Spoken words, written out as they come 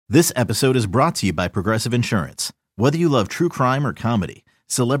This episode is brought to you by Progressive Insurance. Whether you love true crime or comedy,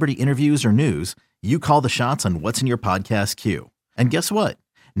 celebrity interviews or news, you call the shots on what's in your podcast queue. And guess what?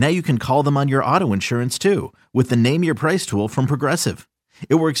 Now you can call them on your auto insurance too with the Name Your Price tool from Progressive.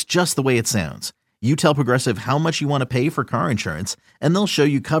 It works just the way it sounds. You tell Progressive how much you want to pay for car insurance, and they'll show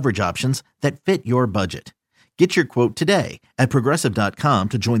you coverage options that fit your budget. Get your quote today at Progressive.com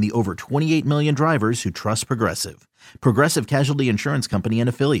to join the over 28 million drivers who trust Progressive. Progressive Casualty Insurance Company and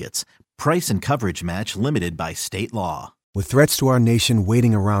Affiliates. Price and coverage match limited by state law. With threats to our nation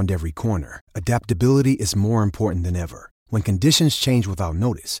waiting around every corner, adaptability is more important than ever. When conditions change without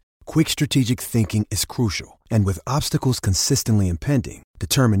notice, quick strategic thinking is crucial. And with obstacles consistently impending,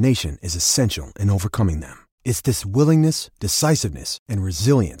 determination is essential in overcoming them. It's this willingness, decisiveness, and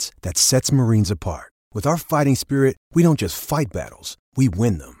resilience that sets Marines apart. With our fighting spirit, we don't just fight battles, we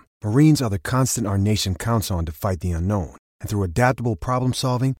win them. Marines are the constant our nation counts on to fight the unknown. And through adaptable problem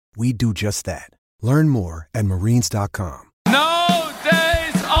solving, we do just that. Learn more at marines.com. No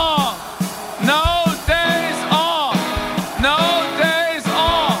days off! No days off! No days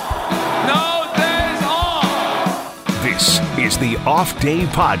off! No days off! This is the Off Day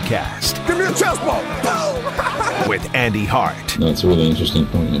Podcast. Give me a chest ball! With Andy Hart. That's a really interesting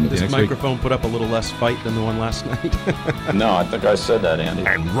point. This microphone put up a little less fight than the one last night. No, I think I said that, Andy.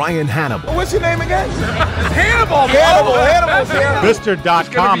 And Ryan Hannibal. What's your name again? Hannibal!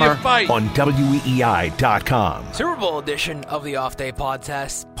 Mr.Comer On WEEI.com. Super Bowl edition of the Off Day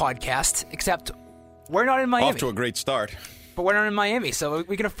podcast, except we're not in Miami. Off to a great start. But we're not in Miami, so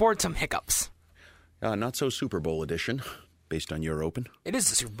we can afford some hiccups. Not so Super Bowl edition, based on your open. It is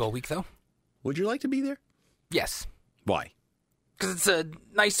the Super Bowl week, though. Would you like to be there? Yes. Why? Because it's a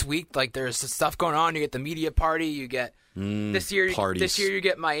nice week. Like, there's stuff going on. You get the media party. You get this year. Parties. This year you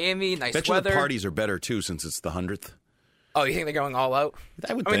get Miami. Nice Bet weather. You the parties are better too, since it's the 100th. Oh, you think they're going all out?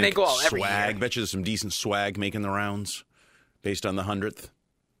 I would. Mean, they go all every swag. year. Bet you there's some decent swag making the rounds, based on the 100th.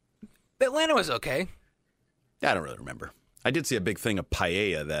 Atlanta was okay. I don't really remember. I did see a big thing of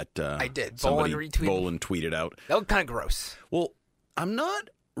paella that I did. Somebody Bolin tweeted out. That looked kind of gross. Well, I'm not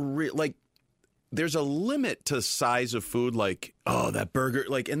like. There's a limit to size of food, like, oh, that burger,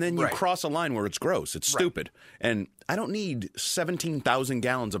 like, and then you cross a line where it's gross. It's stupid. And I don't need 17,000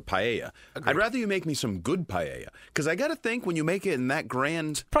 gallons of paella. Agreed. I'd rather you make me some good paella. Because I got to think when you make it in that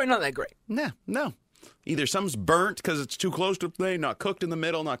grand. Probably not that great. Nah, no. Either some's burnt because it's too close to the plate, not cooked in the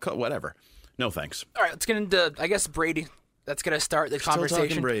middle, not cooked, whatever. No thanks. All right, let's get into, I guess, Brady. That's going to start the conversation. Still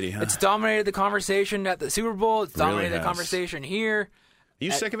talking Brady, huh? It's dominated the conversation at the Super Bowl. It's dominated the conversation here. Are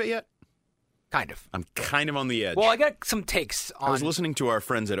you sick of it yet? Kind of. I'm kind of on the edge. Well, I got some takes on... I was listening to our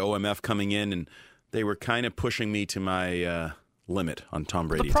friends at OMF coming in, and they were kind of pushing me to my limit on Tom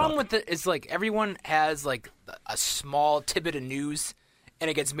Brady. The problem with it is, like, everyone has, like, a small tidbit of news, and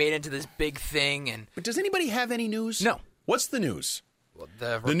it gets made into this big thing. And But does anybody have any news? No. What's the news? Well,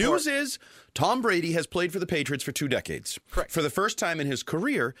 the news is Tom Brady has played for the Patriots for 2 decades. Correct. For the first time in his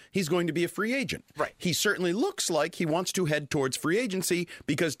career, he's going to be a free agent. Right. He certainly looks like he wants to head towards free agency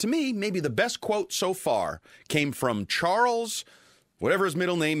because, to me, maybe the best quote so far came from Charles, whatever his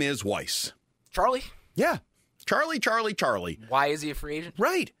middle name is, Weiss. Charlie? Yeah. Charlie. Why is he a free agent?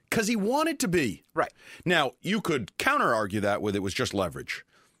 Right. Because he wanted to be. Right. Now, you could counter-argue that with it was just leverage.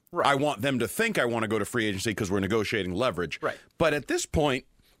 Right. I want them to think I want to go to free agency because we're negotiating leverage. Right. But at this point,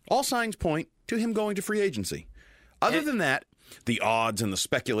 all signs point to him going to free agency. Other than that, the odds and the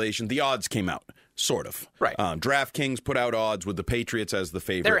speculation, the odds came out, sort of. Right. DraftKings put out odds with the Patriots as the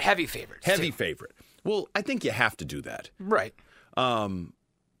favorite. They're heavy favorites. Heavy favorite. Well, I think you have to do that. Right.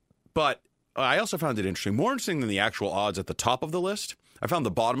 But I also found it interesting, more interesting than the actual odds at the top of the list. I found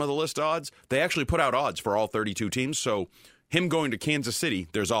the bottom of the list odds. They actually put out odds for all 32 teams, so him going to Kansas City,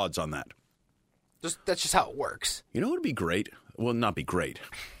 there's odds on that. That's just how it works. You know what would be great? Well, not be great.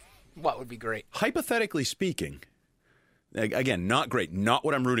 What would be great? Hypothetically speaking, again, not great, not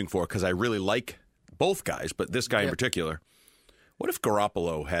what I'm rooting for because I really like both guys, but this guy in particular. What if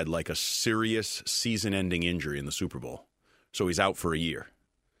Garoppolo had like a serious season-ending injury in the Super Bowl? So he's out for a year.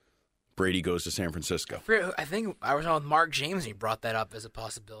 Brady goes to San Francisco. I think I was on with Mark James and he brought that up as a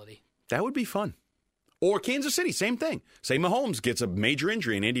possibility. That would be fun. Or Kansas City, same thing. Say Mahomes gets a major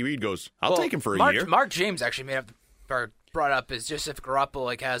injury and Andy Reid goes, I'll take him for a year. Mark James actually brought up is just if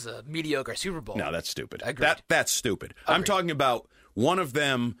Garoppolo has a mediocre Super Bowl. No, that's stupid. Agreed. That's stupid. Agreed. I'm talking about one of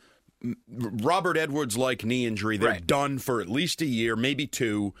them Robert Edwards-like knee injury. They're done for at least a year, maybe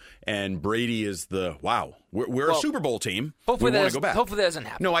 2, and Brady is we're a Super Bowl team. Hopefully we want to go back. Hopefully that doesn't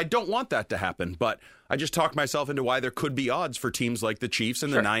happen. No, I don't want that to happen, but I just talked myself into why there could be odds for teams like the Chiefs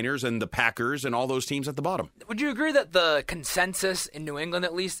and the Niners and the Packers and all those teams at the bottom. Would you agree that the consensus in New England,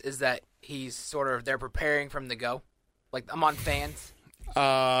 at least, is that they're preparing for him to go? Like, among fans?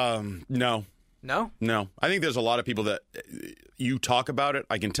 No. No? No. I think there's a lot of people that you talk about it.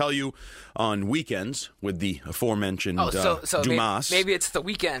 I can tell you on weekends with the aforementioned Dumas. Maybe it's the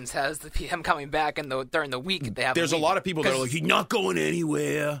weekends has him coming back, and during the week they have. There's a lot of people that are like, he's not going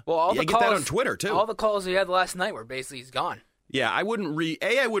anywhere. Well, I get that on Twitter too. All the calls he had last night were basically he's gone. Yeah, I wouldn't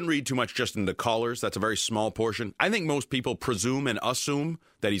read too much just into callers. That's a very small portion. I think most people presume and assume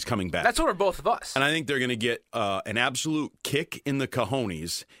that he's coming back. That's what are both of us. And I think they're going to get an absolute kick in the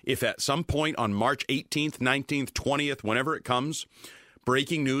cojones if at some point on March 18th, 19th, 20th, whenever it comes,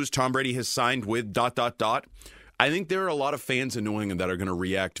 breaking news, Tom Brady has signed with ... I think there are a lot of fans in New England that are going to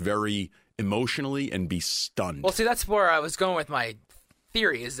react very emotionally and be stunned. Well, see, that's where I was going with my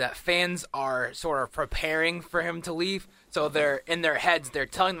theory, is that fans are sort of preparing for him to leave. So they're in their heads, they're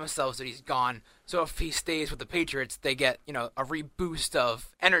telling themselves that he's gone. So if he stays with the Patriots, they get, a reboost of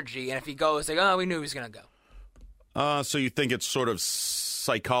energy. And if he goes, they go, we knew he was going to go. So you think it's sort of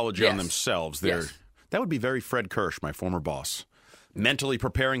psychology on themselves? Yes. That would be very Fred Kirsch, my former boss. Mentally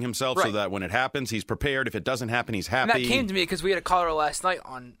preparing himself so that when it happens, he's prepared. If it doesn't happen, he's happy. And that came to me because we had a caller last night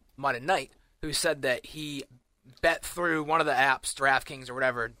on Monday night who said that he bet through one of the apps, DraftKings or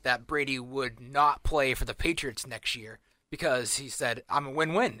whatever, that Brady would not play for the Patriots next year. Because he said, I'm a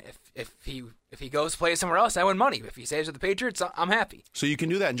win-win. If he goes play somewhere else, I win money. If he stays with the Patriots, I'm happy. So you can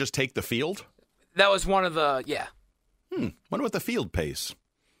do that and just take the field? That was one of the, Wonder what the field pays.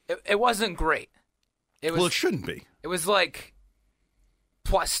 It wasn't great. Well, it shouldn't be. It was like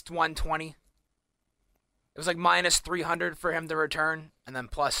plus 120. It was like minus 300 for him to return, and then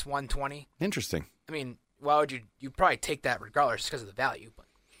plus 120. Interesting. I mean, why would you'd probably take that regardless because of the value. But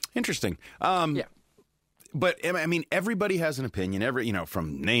interesting. Yeah. But, I mean, everybody has an opinion,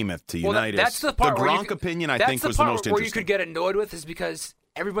 from Namath to Unitas. That's the part the Gronk opinion, I think, was the most interesting. Where you could get annoyed with is because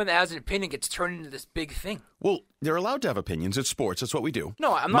everyone that has an opinion gets turned into this big thing. Well, they're allowed to have opinions. It's sports. That's what we do.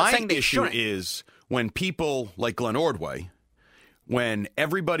 No, I'm not saying they shouldn't. My issue is when people like Glenn Ordway, when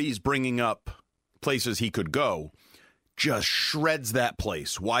everybody's bringing up places he could go, just shreds that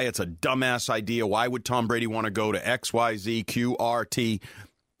place. Why it's a dumbass idea. Why would Tom Brady want to go to X, Y, Z, Q, R, T?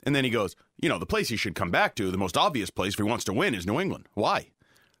 And then he goes, the place he should come back to, the most obvious place if he wants to win, is New England. Why?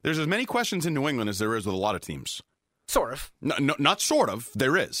 There's as many questions in New England as there is with a lot of teams. Sort of. No, not sort of.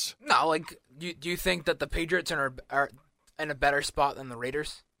 There is. No, do you think that the Patriots are in a better spot than the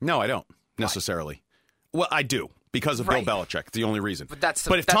Raiders? No, I don't necessarily. Well, I do because of Bill Belichick. It's the only reason.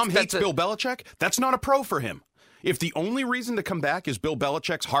 But if Tom hates Bill Belichick, that's not a pro for him. If the only reason to come back is Bill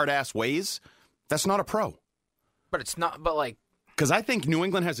Belichick's hard-ass ways, that's not a pro. But it's not, because I think New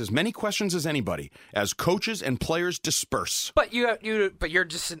England has as mmany questions as anybody as coaches and players disperse. But you're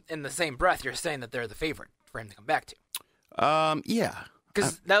just in the same breath. You're saying that they're the favorite for him to come back to. Yeah.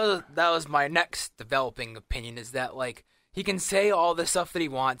 Because that was my next developing opinion is that he can say all the stuff that he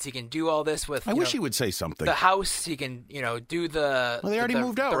wants. He can do all this with. I wish he would say something. The house. He can do the. Well, they already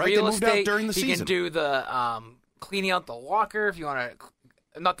moved out, right? Real they moved estate. out during the season. He can do the cleaning out the locker if you want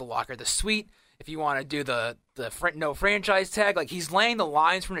to. Not the locker, the suite. If you want to do the no franchise tag, he's laying the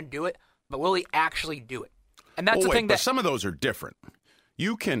lines for him to do it, but will he actually do it? And that's the thing but some of those are different.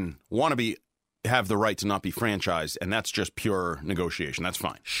 You can want to have the right to not be franchised, and that's just pure negotiation. That's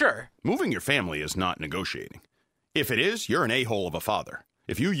fine. Sure. Moving your family is not negotiating. If it is, you're an a-hole of a father.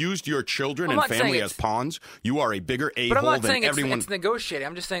 If you used your children and family as pawns, you are a bigger a-hole than everyone. But I'm not saying it's negotiating.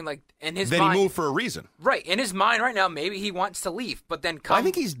 I'm just saying, in his mind. Then he moved for a reason. Right. In his mind right now, maybe he wants to leave, but then I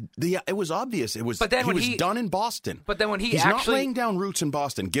think it was obvious. He was done in Boston. But then when he's not laying down roots in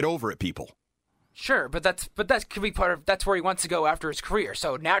Boston. Get over it, people. Sure, but that could be part of that's where he wants to go after his career.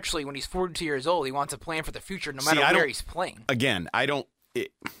 So naturally, when he's 42 years old, he wants a plan for the future, no matter where he's playing. Again,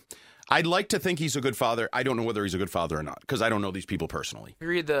 I'd like to think he's a good father. I don't know whether he's a good father or not because I don't know these people personally. You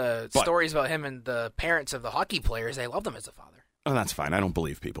read the stories about him and the parents of the hockey players. They loved him as a father. Oh, that's fine. I don't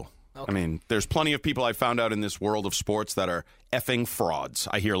believe people. Okay. I mean, there's plenty of people I found out in this world of sports that are effing frauds.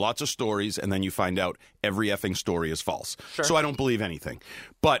 I hear lots of stories, and then you find out every effing story is false. Sure. So I don't believe anything.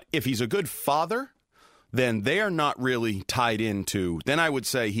 But if he's a good father, then they are not really tied into. Then I would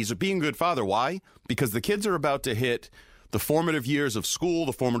say he's being a good father. Why? Because the kids are about to hit the formative years of school,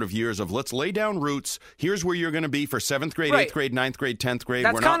 the formative years of let's lay down roots. Here's where you're going to be for 7th grade, Right. 8th grade, 9th grade, 10th grade.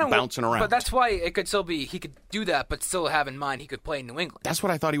 That's We're not bouncing around. But that's why it could still be, he could do that, but still have in mind he could play in New England. That's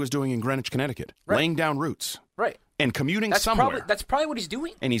what I thought he was doing in Greenwich, Connecticut, Right. laying down roots. Right. And commuting That's somewhere. that's probably what he's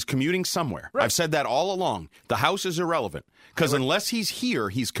doing. And he's commuting somewhere. Right. I've said that all along. The house is irrelevant because unless he's here,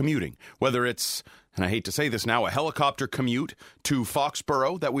 he's commuting. Whether it's, and I hate to say this now, a helicopter commute to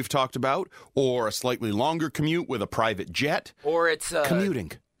Foxborough that we've talked about, or a slightly longer commute with a private jet. Or it's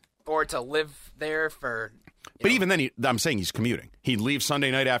Commuting. Or to live there for. But even then, I'm saying he's commuting. He'd leave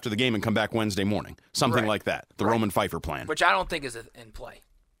Sunday night after the game and come back Wednesday morning. Something Right. like that. The Right. Roman Pfeiffer plan. Which I don't think is in play.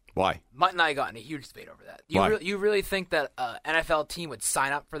 Why? Mutt and I got in a huge debate over that. Why? You really think that an NFL team would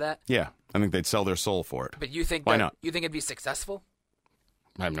sign up for that? Yeah, I think they'd sell their soul for it. But you think Why that, not? You think it'd be successful?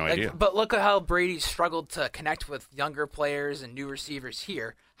 I have no idea. But look at how Brady struggled to connect with younger players and new receivers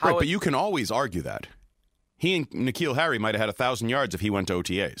here. Right, but you can always argue that. He and N'Keal Harry might have had 1,000 yards if he went to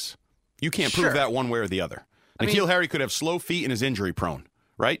OTAs. You can't prove Sure. that one way or the other. I N'Keal mean- Harry could have slow feet and is injury prone,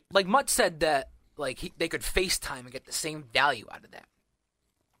 right? Like Mutt said that they could FaceTime and get the same value out of that.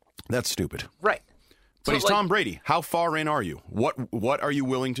 That's stupid. Right. But So, he's Tom Brady. How far in are you? What are you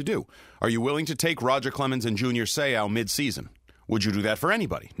willing to do? Are you willing to take Roger Clemens and Junior Seau mid-season? Would you do that for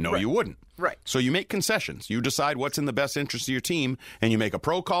anybody? No, Right. you wouldn't. Right. So you make concessions. You decide what's in the best interest of your team, and you make a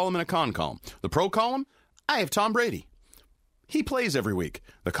pro column and a con column. The pro column, I have Tom Brady. He plays every week.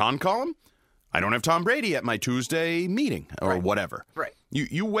 The con column, I don't have Tom Brady at my Tuesday meeting or Right. whatever. Right.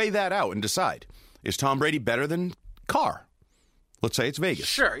 You weigh that out and decide. Is Tom Brady better than Carr? Let's say it's Vegas.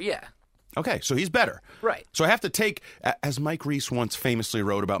 Sure, yeah. Okay, so he's better. Right. So I have to take, as Mike Reese once famously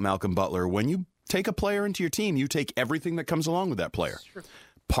wrote about Malcolm Butler, when you take a player into your team, you take everything that comes along with that player. Sure.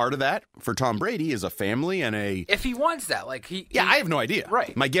 Part of that for Tom Brady is a family and a... If he wants that, I have no idea.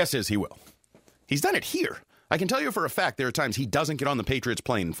 Right. My guess is he will. He's done it here. I can tell you for a fact there are times he doesn't get on the Patriots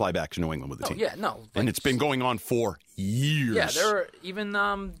plane and fly back to New England with the team. Yeah, no. And it's been going on for years. Yeah, there were even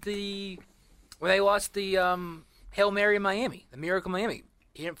when they lost the Hail Mary in Miami, the Miracle Miami.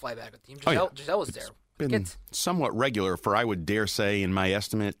 He didn't fly back with the team. Giselle was there. Been somewhat regular for, I would dare say, in my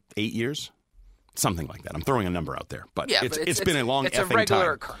estimate, 8 years. Something like that. I'm throwing a number out there. But Yeah, it's been a long it's a effing regular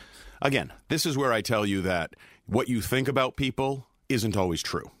time. occurrence. Again, this is where I tell you that what you think about people isn't always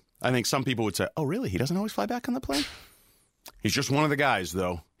true. I think some people would say, oh, really? He doesn't always fly back on the plane? He's just one of the guys,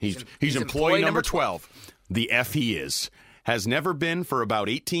 though. He's employee number 12. The F he is. Has never been for about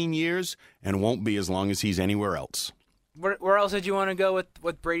 18 years and won't be as long as he's anywhere else. Where else did you want to go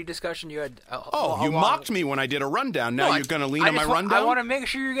with Brady discussion? You had You mocked me when I did a rundown. Now you're going to lean on my rundown? I want to make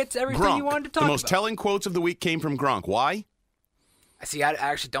sure you get to everything Gronk. you wanted to talk The most about. telling quotes of the week came from Gronk. Why? See, I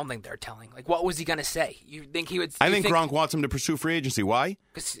actually don't think they're telling. Like, what was he going to say? You think he would? I think Gronk wants him to pursue free agency. Why?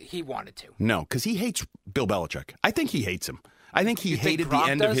 Because he wanted to. No, because he hates Bill Belichick. I think he hates him. I think he You think hated the Gronk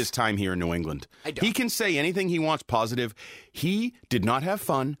end of does? his time here in New England. I don't. He can say anything he wants positive. He did not have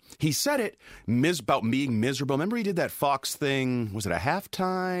fun. He said it about being miserable. Remember he did that Fox thing, was it a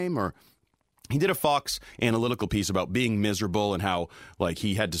halftime or... He did a Fox analytical piece about being miserable and how, like,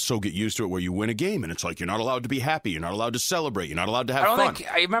 he had to so get used to it where you win a game and it's like you're not allowed to be happy, you're not allowed to celebrate, you're not allowed to have fun.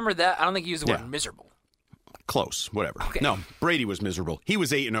 I remember that. I don't think he used the Yeah. word miserable. Close, whatever. Okay. No, Brady was miserable. He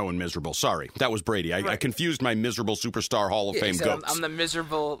was 8-0 and miserable. Sorry, that was Brady. I confused my miserable superstar Hall of Yeah, he Fame said, goats. I'm the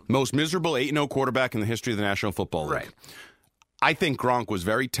miserable. Most miserable 8-0 quarterback in the history of the National Football League. Right. I think Gronk was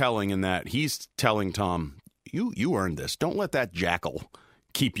very telling in that he's telling Tom, you earned this. Don't let that jackal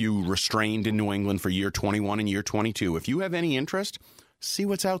keep you restrained in New England for year 21 and year 22. If you have any interest, see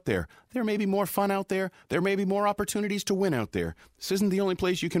what's out there. There may be more fun out there. There may be more opportunities to win out there. This isn't the only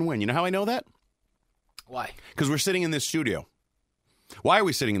place you can win. You know how I know that? Why? Because we're sitting in this studio. Why are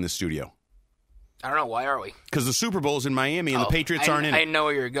we sitting in this studio? I don't know. Why are we? Because the Super Bowl's in Miami and the Patriots aren't in I it. didn't know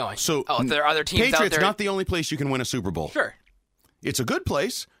where you were going. So there are other teams Patriots out there. not the only place you can win a Super Bowl. Sure. It's a good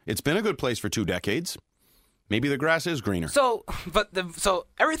place. It's been a good place for 2 decades. Maybe the grass is greener. So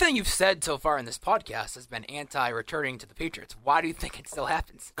everything you've said so far in this podcast has been anti-returning to the Patriots. Why do you think it still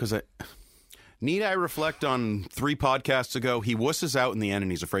happens? Because need I reflect on 3 podcasts ago? He wusses out in the end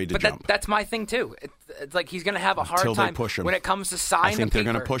and he's afraid to But jump. that's my thing too. It's like he's going to have a hard Until they time push him. when it comes to sign. I think they're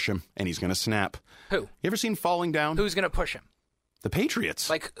going to push him and he's going to snap. Who? You ever seen Falling Down? Who's going to push him? The Patriots.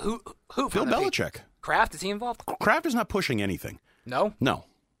 Like who? Bill Belichick. Kraft, is he involved? Kraft is not pushing anything. No. No.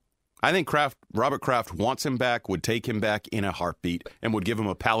 I think Robert Kraft wants him back, would take him back in a heartbeat, and would give him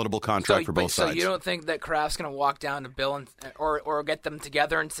a palatable contract for both sides. So you don't think that Kraft's going to walk down to Bill or get them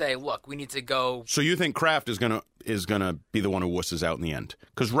together and say, "Look, we need to go." So you think Kraft is gonna be the one who wusses out in the end?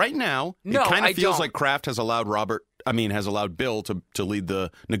 Because right now No, it kind I of feels don't. like Kraft has allowed Bill to lead the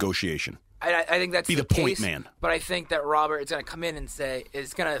negotiation. I think that's Be the case, point man. But I think that Robert is going to come in and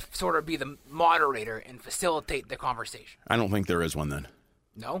is going to sort of be the moderator and facilitate the conversation. I don't think there is one then.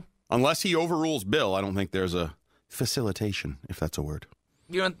 No? Unless he overrules Bill, I don't think there's a facilitation, if that's a word.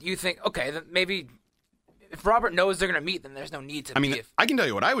 You think, okay, then maybe if Robert knows they're going to meet, then there's no need to I can tell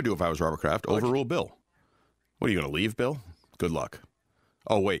you what I would do if I was Robert Kraft. Overrule Bill. What, are you going to leave, Bill? Good luck.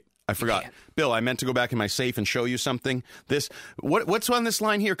 Oh, wait. I forgot. Bill, I meant to go back in my safe and show you something. What's on this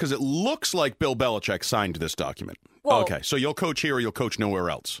line here? Because it looks like Bill Belichick signed this document. Well, okay, so you'll coach here or you'll coach nowhere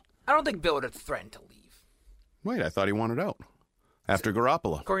else. I don't think Bill would have threatened to leave. Wait, I thought he wanted out. After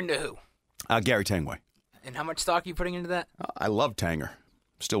Garoppolo. According to who? Gary Tangway. And how much stock are you putting into that? I love Tanger.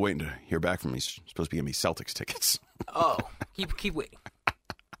 Still waiting to hear back from him. He's supposed to be giving me Celtics tickets. Oh, keep waiting.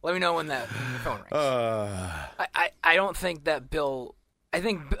 Let me know when your phone rings. I don't think that Bill... I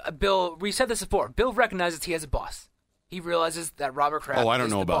think Bill, we said this before, Bill recognizes he has a boss. He realizes that Robert Kraft is the boss. Oh, I don't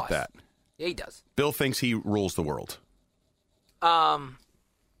know about that. Yeah, he does. Bill thinks he rules the world. No.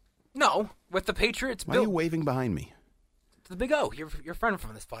 With the Patriots, Why Bill... are you waving behind me? The Big O, your friend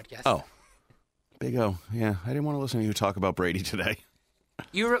from this podcast. Oh. Big O. Yeah, I didn't want to listen to you talk about Brady today.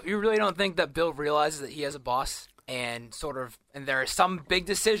 You really don't think that Bill realizes that he has a boss and there are some big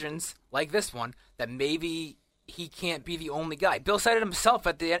decisions like this one that maybe... he can't be the only guy. Bill said it himself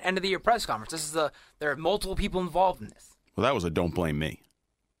at the end of the year press conference. There are multiple people involved in this. Well, that was a don't blame me.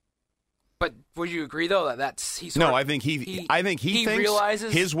 But would you agree though that I think he thinks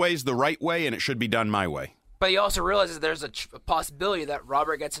realizes his way's the right way and it should be done my way. But he also realizes there's a possibility that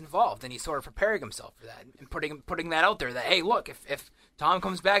Robert gets involved, and he's sort of preparing himself for that and putting that out there that, hey, look, if Tom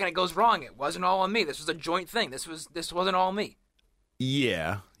comes back and it goes wrong, it wasn't all on me. This was a joint thing. This wasn't all me.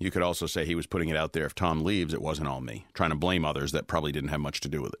 Yeah, you could also say he was putting it out there. If Tom leaves, it wasn't all me. Trying to blame others that probably didn't have much to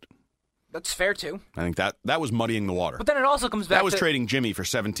do with it. That's fair, too. I think that was muddying the water. But then it also comes back That was trading Jimmy for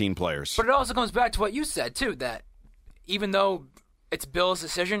 17 players. But it also comes back to what you said, too, that even though it's Bill's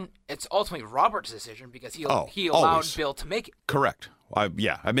decision, it's ultimately Robert's decision because he allowed always. Bill to make it. Correct. I've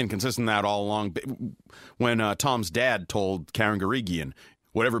been consistent in that all along. When Tom's dad told Karen Garigian,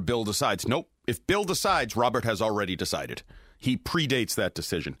 whatever Bill decides, nope, if Bill decides, Robert has already decided. He predates that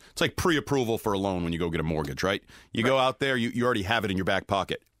decision. It's like pre-approval for a loan when you go get a mortgage, right? You go out there, you already have it in your back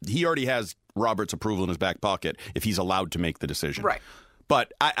pocket. He already has Robert's approval in his back pocket if he's allowed to make the decision. Right.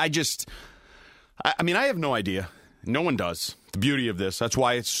 But I have no idea. No one does. The beauty of this. That's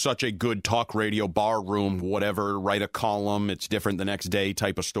why it's such a good talk radio, bar room, whatever, write a column, it's different the next day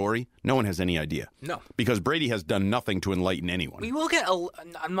type of story. No one has any idea. No. Because Brady has done nothing to enlighten anyone. We will get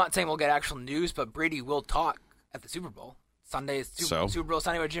I'm not saying we'll get actual news, but Brady will talk at the Super Bowl. Sunday is Super Bowl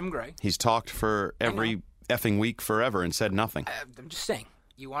Sunday with Jim Gray. He's talked for every effing week forever and said nothing. I'm just saying.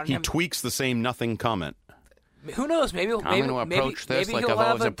 He tweaks the same nothing comment. Who knows? Maybe I'm going to approach this like I've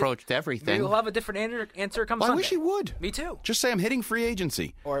always approached everything. Maybe he'll have a different answer come Sunday. Sunday. I wish he would. Me too. Just say I'm hitting free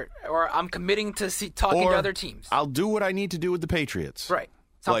agency. Or I'm committing to talking to other teams. I'll do what I need to do with the Patriots. Right.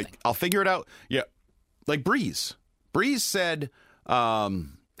 Something. Like, I'll figure it out. Yeah. Like Breeze. Breeze said...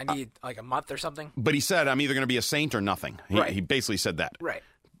 I need like a month or something. But he said, I'm either going to be a Saint or nothing. He basically said that. Right.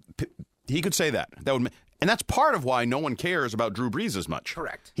 He could say that. And that's part of why no one cares about Drew Brees as much.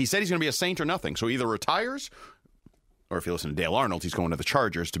 Correct. He said he's going to be a Saint or nothing. So he either retires, or if you listen to Dale Arnold, he's going to the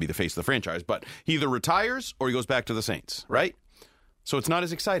Chargers to be the face of the franchise. But he either retires or he goes back to the Saints, right? So it's not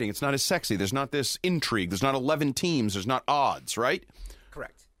as exciting. It's not as sexy. There's not this intrigue. There's not 11 teams. There's not odds, right?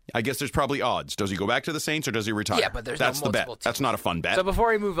 Correct. I guess there's probably odds. Does he go back to the Saints or does he retire? Yeah, but That's no the bet. teams. That's not a fun bet. So before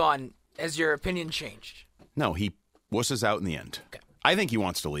we move on, has your opinion changed? No, he wusses out in the end. Okay. I think he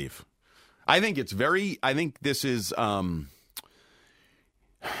wants to leave. I think this is, you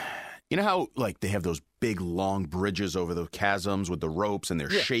know how like they have those big long bridges over the chasms with the ropes and they're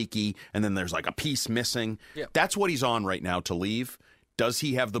shaky and then there's like a piece missing? Yeah. That's what he's on right now to leave. Does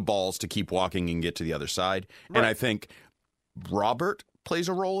he have the balls to keep walking and get to the other side? Right. And I think Robert plays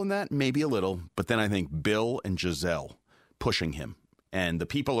a role in that, maybe a little, but then I think Bill and Giselle pushing him and the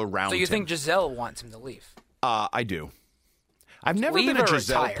people around him. So you think Giselle wants him to leave? I do. I've never been a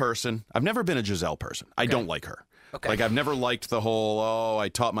Giselle person. I don't like her. Okay. Like, I've never liked the whole, I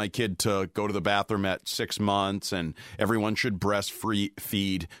taught my kid to go to the bathroom at 6 months and everyone should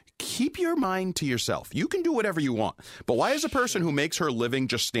breastfeed. Keep your mind to yourself. You can do whatever you want. But why is a person who makes her living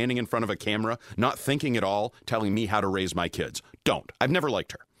just standing in front of a camera, not thinking at all, telling me how to raise my kids? Don't. I've never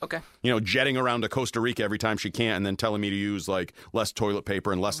liked her. Okay. You know, jetting around to Costa Rica every time she can and then telling me to use, like, less toilet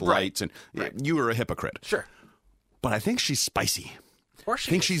paper and less lights. And you are a hypocrite. Sure. But I think she's spicy. Of course she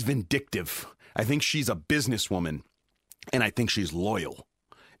I think is. she's vindictive. I think she's a businesswoman. And I think she's loyal.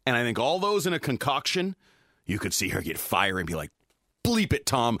 And I think all those in a concoction, you could see her get fired and be like, bleep it,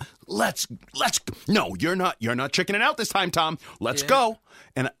 Tom. Let's. No, you're not chickening out this time, Tom. Let's go.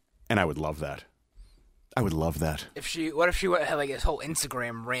 And I would love that. I would love that. What if she would have like this whole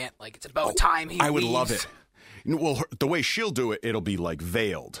Instagram rant, like it's about time he leaves? I would love it. Well, the way she'll do it, it'll be like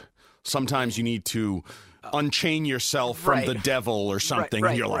veiled. Sometimes you need to unchain yourself from the devil or something.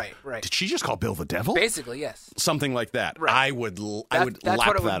 And you're like, did she just call Bill the devil? Basically, yes. Something like that. Right. I would lap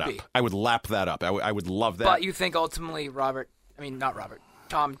that up. I would lap that up. I would love that. But you think ultimately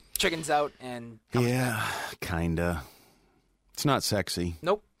Tom chickens out and comes back. Kinda. It's not sexy.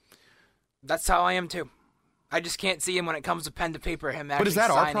 Nope. That's how I am too. I just can't see him when it comes to pen to paper. Him actually. But is that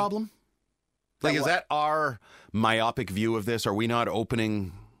signing. our problem? Like, is that our myopic view of this? Are we not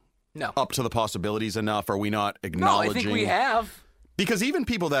opening up to the possibilities enough? Are we not acknowledging? No, I think we have. Because even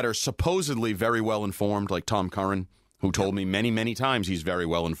people that are supposedly very well informed, like Tom Curran, who told me many, many times he's very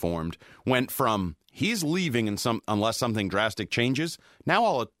well informed, went from he's leaving unless something drastic changes. Now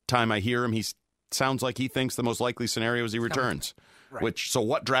all the time I hear him, he sounds like he thinks the most likely scenario is he returns. Right. So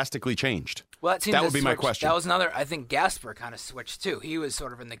what drastically changed? Well, that would be my question. That was another. I think Gasper kind of switched too. He was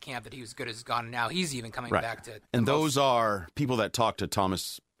sort of in the camp that he was good as gone. And now he's even coming back to. And those are people that talk to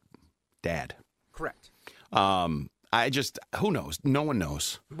Thomas' dad. Correct. Who knows? No one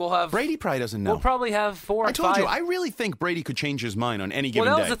knows. Brady probably doesn't know. We'll probably have 4 or 5. I told you, I really think Brady could change his mind on any given day.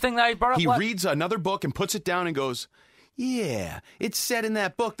 Well, that was the thing that I brought up. He reads another book and puts it down and goes, yeah, it said in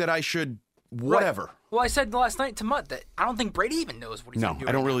that book that I should whatever. Right. Well, I said last night to Mutt that I don't think Brady even knows what he's doing. No,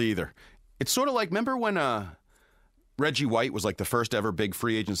 I don't really either. It's sort of like, remember when Reggie White was like the first ever big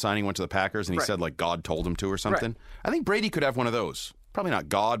free agent signing, went to the Packers, and he said like God told him to or something? Right. I think Brady could have one of those. Probably not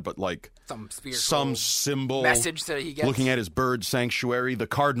God, but like some symbol message that he gets. Looking at his bird sanctuary, the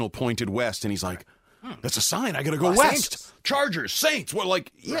cardinal pointed west, and he's like, that's a sign. I got to go west. Angels. Chargers, Saints. Well,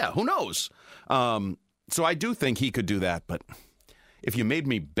 like, who knows? So I do think he could do that, but if you made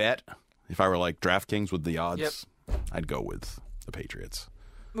me bet, if I were like DraftKings with the odds, I'd go with the Patriots.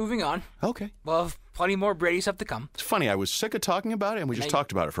 Moving on. Okay. Well, plenty more Brady stuff to come. It's funny. I was sick of talking about it, and we just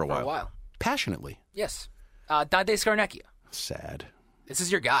talked about it for a while. Passionately. Yes. Dante Scarnecchia. Sad. This is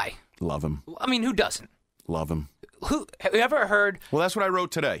your guy. Love him. I mean, who doesn't? Love him. Have you ever heard? Well, that's what I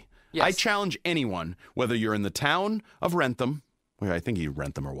wrote today. Yes. I challenge anyone, whether you're in the town of Wrentham, I think you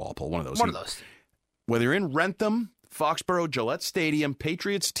Wrentham or Walpole, one of those. Whether you're in Wrentham, Foxborough, Gillette Stadium,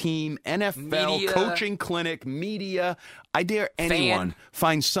 Patriots team, NFL, media, coaching clinic, media. I dare anyone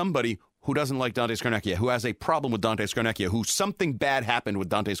find somebody who doesn't like Dante Scarnecchia, who has a problem with Dante Scarnecchia, who something bad happened with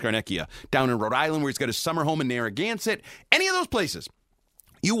Dante Scarnecchia down in Rhode Island where he's got his summer home in Narragansett. Any of those places.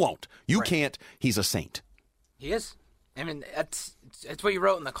 You won't. You can't. He's a saint. He is. I mean, that's what you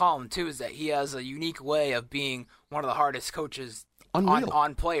wrote in the column, too, is that he has a unique way of being one of the hardest coaches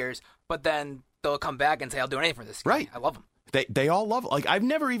on players, but then they'll come back and say, I'll do anything for this guy. Right. I love him. They all love him. Like, I've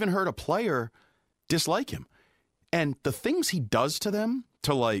never even heard a player dislike him. And the things he does to them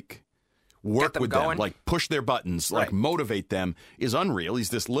to, like, work with them, like push their buttons, like motivate them, is unreal. He's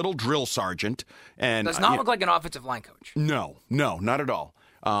this little drill sergeant. And does not look like an offensive line coach. No, not at all.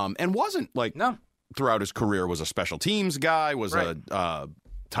 And wasn't, like, throughout his career was a special teams guy, was a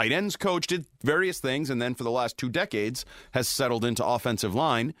tight ends coach, did various things, and then for the last 2 decades has settled into offensive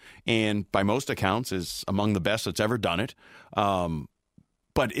line, and by most accounts is among the best that's ever done it.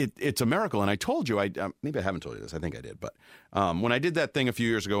 But it's a miracle, and I told you, maybe I haven't told you this, I think I did, but when I did that thing a few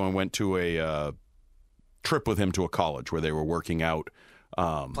years ago and went to a trip with him to a college where they were working out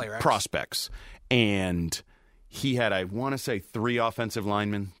prospects, and he had, I want to say, 3 offensive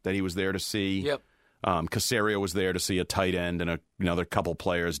linemen that he was there to see. Yep. Casario was there to see a tight end and another couple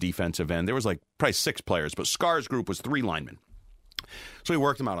players, defensive end. There was like probably 6 players, but Scar's group was 3 linemen. So he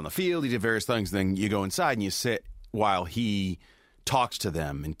worked them out on the field. He did various things. Then you go inside and you sit while he talks to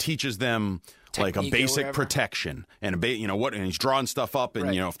them and teaches them technique, like a basic protection and and he's drawing stuff up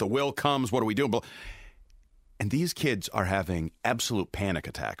and if the will comes, what are we doing? And these kids are having absolute panic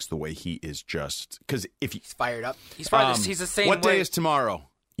attacks the way he is just because if he's fired up, he's probably he's the same. What day is tomorrow?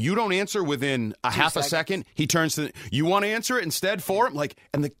 You don't answer within a half a second. He turns to you want to answer it instead for him,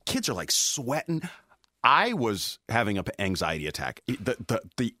 and the kids are like sweating. I was having an anxiety attack.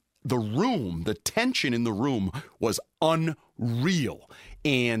 The room, the tension in the room was unreal,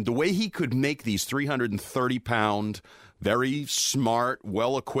 and the way he could make these 330-pound. Very smart,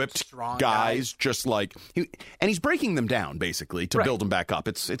 well-equipped guys, just like and he's breaking them down basically to build them back up.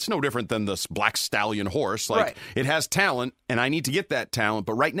 It's no different than this black stallion horse. Like it has talent, and I need to get that talent,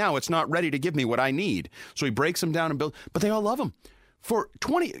 but right now it's not ready to give me what I need. So he breaks them down and builds. But they all love him For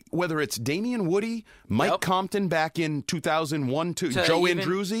 20, whether it's Damian Woody, Mike Compton back in 2001, Joe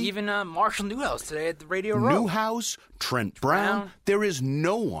Andruzzi. Even Marshall Newhouse today at the Radio Row. Newhouse, Trent Brown. There is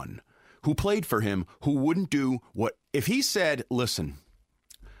no one who played for him who wouldn't do what, if he said, listen,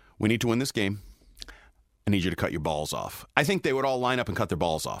 we need to win this game. I need you to cut your balls off. I think they would all line up and cut their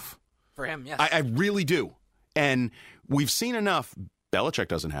balls off. For him, yes. I really do. And we've seen enough. Belichick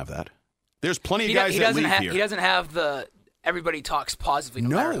doesn't have that. There's plenty of guys that leave here. He doesn't have the everybody talks positively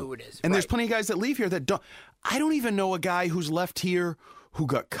no matter who it is. And there's plenty of guys that leave here that don't. I don't even know a guy who's left here who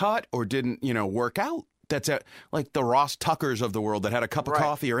got cut or didn't, work out. That's like the Ross Tuckers of the world that had a cup of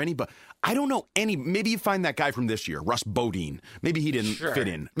coffee or anybody. I don't know any. Maybe you find that guy from this year, Russ Bodine. Maybe he didn't fit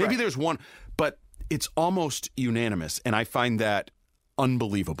in. Maybe there's one, but it's almost unanimous, and I find that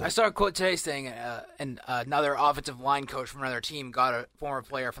unbelievable. I saw a quote today saying another offensive line coach from another team got a former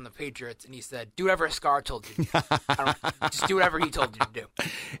player from the Patriots, and he said, do whatever Scar told you. Just do whatever he told you to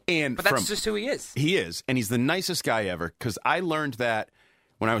do. But that's just who he is. He is, and he's the nicest guy ever, because I learned that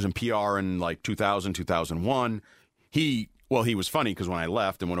when I was in PR in like 2000, 2001. He was funny because when I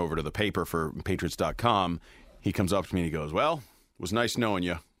left and went over to the paper for Patriots.com, he comes up to me and he goes, well, it was nice knowing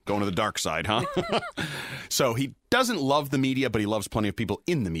you. Going to the dark side, huh? So he doesn't love the media, but he loves plenty of people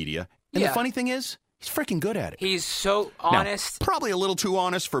in the media. And the funny thing is, he's freaking good at it. He's so honest. Now, probably a little too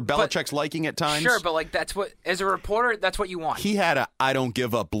honest for Belichick's liking at times. Sure, but like that's what, as a reporter, that's what you want. He had a I don't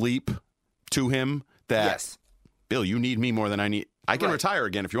give a bleep to him that, Bill, you need me more than I need. I can retire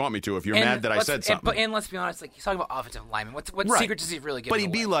again if you want me to, if you're mad that I said something. And let's be honest, like he's talking about offensive linemen. What secret does he really give But he'd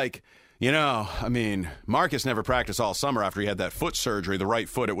away? be like, Marcus never practiced all summer after he had that foot surgery, the right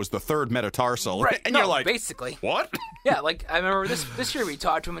foot. It was the third metatarsal. Right. And you're like, basically. What? Yeah, like I remember this year we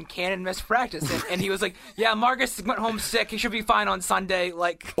talked to him and Cannon missed practice. And he was like, yeah, Marcus went home sick. He should be fine on Sunday.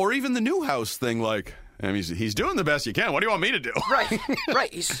 Like, or even the Newhouse thing, like, he's doing the best you can. What do you want me to do?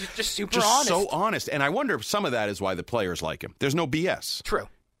 Right. He's just super honest. So honest. And I wonder if some of that is why the players like him. There's no BS. True.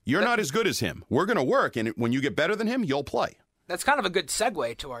 You're not as good as him. We're going to work, and when you get better than him, you'll play. That's kind of a good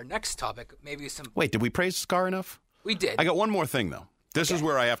segue to our next topic. Maybe some. Wait, did we praise Scar enough? We did. I got one more thing, though. This is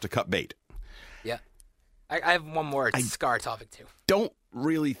where I have to cut bait. Yeah. I have one more Scar topic, too. Don't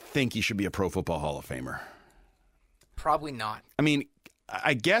really think he should be a Pro Football Hall of Famer. Probably not. I mean,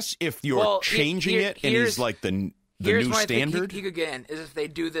 I guess if you're changing it and he's like the new standard. He could get in is if they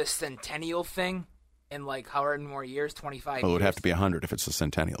do this centennial thing in like however many more years, 25 years. Well, it would have to be 100 if it's a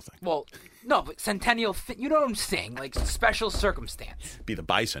centennial thing. Well, no, but centennial, you know what I'm saying? Like special circumstance. Be the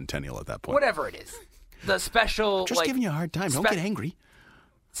bicentennial at that point. Whatever it is. The special, just giving you a hard time. Don't get angry.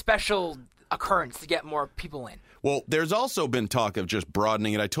 Special occurrence to get more people in. Well, there's also been talk of just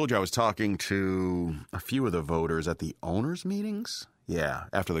broadening it. I told you I was talking to a few of the voters at the owners' meetings. Yeah,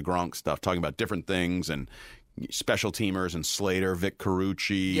 after the Gronk stuff, talking about different things and special teamers and Slater, Vic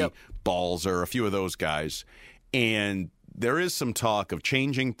Carucci, Balzer, a few of those guys. And there is some talk of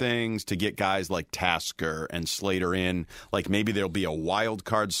changing things to get guys like Tasker and Slater in. Like maybe there'll be a wild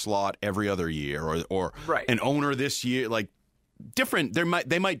card slot every other year or an owner this year. Like different.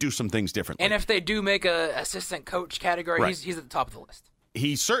 They might do some things differently. And if they do make a assistant coach category, he's at the top of the list.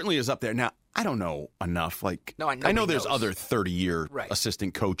 He certainly is up there. Now, I don't know enough. Like, I know there's other 30-year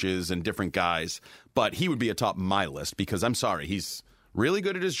assistant coaches and different guys, but he would be atop my list because I'm sorry, he's really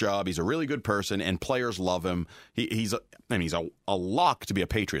good at his job. He's a really good person, and players love him. He's a lock to be a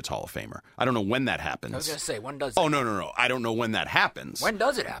Patriots Hall of Famer. I don't know when that happens. I was going to say, when does? No. I don't know when that happens. When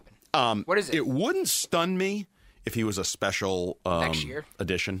does it happen? What is it? It wouldn't stun me if he was a special next year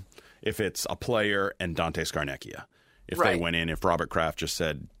addition. If it's a player and Dante Scarnecchia. If they went in, if Robert Kraft just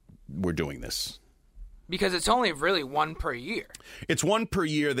said, we're doing this. Because it's only really one per year. It's one per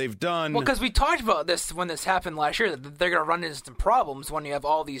year. They've done... Well, because we talked about this when this happened last year, that they're going to run into some problems when you have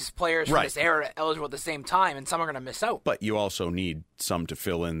all these players from this era eligible at the same time, and some are going to miss out. But you also need some to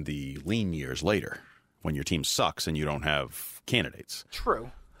fill in the lean years later, when your team sucks and you don't have candidates.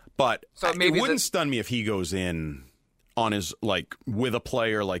 True. But it wouldn't stun me if he goes in on his, like, with a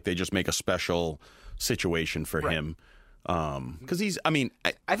player, like they just make a special situation for him. Because he's, I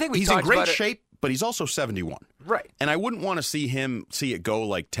think he's in great shape, but he's also 71. Right. And I wouldn't want to see it go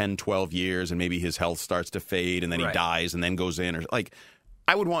like 10, 12 years and maybe his health starts to fade and then he dies and then goes in. Or like,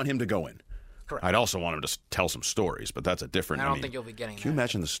 I would want him to go in. Correct. I'd also want him to tell some stories, but that's a different... I don't think you'll be getting that. Can you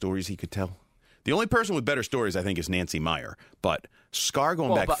imagine the stories he could tell? The only person with better stories, I think, is Nancy Meyer. But Scar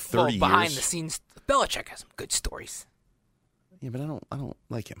going back 30 years... behind the scenes, Belichick has some good stories. Yeah, but I don't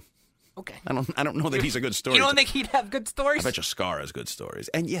like him. Okay. I don't know that he's a good storyteller. You don't think he'd have good stories? I bet you Scar has good stories.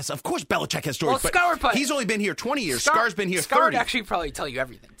 And yes, of course Belichick has stories, well, but he's only been here 20 years. Scar's been here 30. Scar would actually probably tell you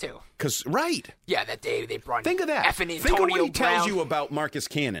everything, too. Right. Yeah, that day they brought Think of that. effing Think of what he Brown. tells you about Marcus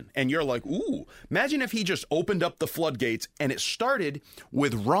Cannon, and you're like, ooh, imagine if he just opened up the floodgates, and it started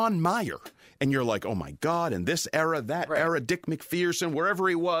with Ron Meyer. And you're like, oh, my God, in this era, that era, Dick McPherson, wherever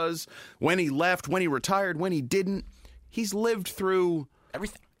he was, when he left, when he retired, when he didn't. He's lived through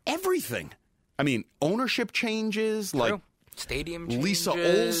everything. I mean, ownership changes, like stadium changes. Lisa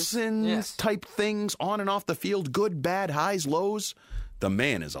Olson type things on and off the field, good, bad, highs, lows. The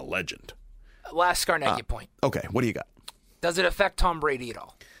man is a legend. Last Scarnecchia point. Okay, what do you got? Does it affect Tom Brady at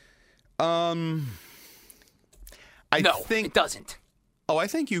all? No, it doesn't. Oh, I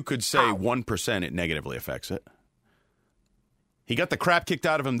think you could say 1% it negatively affects it. He got the crap kicked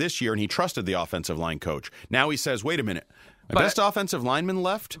out of him this year, and he trusted the offensive line coach. Now he says, wait a minute, my best offensive lineman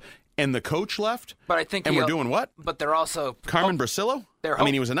left, and the coach left, but I think we're doing what? But they're also... Carmen Brasillo? I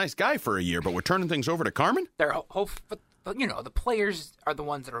mean, he was a nice guy for a year, but we're turning things over to Carmen? But you know, the players are the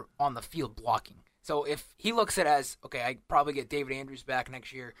ones that are on the field blocking. So if he looks at it as, okay, I probably get David Andrews back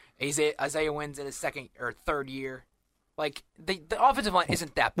next year, Isaiah Wynn's in his second or third year, like, the offensive line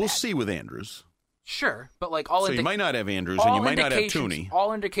isn't that bad. We'll see with Andrews. Sure, but like so you might not have Andrews and you might not have Tooney.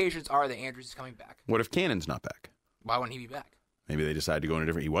 All indications are that Andrews is coming back. What if Cannon's not back? Why wouldn't he be back? Maybe they decide to go in a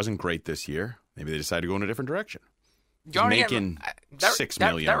different... He wasn't great this year. Maybe they decide to go in a different direction. He's making $6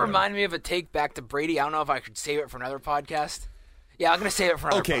 million. That reminded me of a take back to Brady. I don't know if I should save it for another podcast. Yeah, I'm going to save it for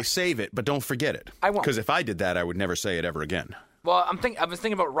another podcast. Okay, save it, but don't forget it. I won't. Because if I did that, I would never say it ever again. Well, I was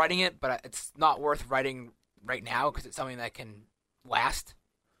thinking about writing it, but it's not worth writing right now because it's something that can last.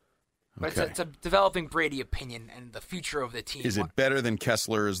 But it's a developing Brady opinion and the future of the team. Is it better than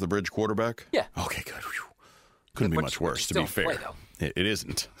Kessler as the bridge quarterback? Yeah. Okay, good. Whew. Couldn't be much worse, to be fair. It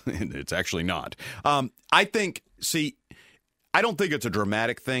isn't. It's actually not. I think, I don't think it's a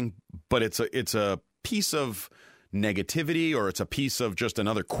dramatic thing, but it's a piece of negativity, or it's a piece of just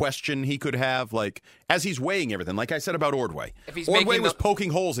another question he could have, like, as he's weighing everything. Like I said about Ordway. Ordway was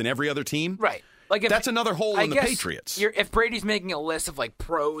poking holes in every other team. Right. Like that's another hole in the Patriots. If Brady's making a list of like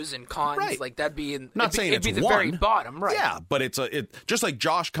pros and cons, like that'd be it'd be the one. very bottom, right? Yeah, but it's just like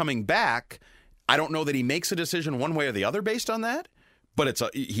Josh coming back. I don't know that he makes a decision one way or the other based on that, but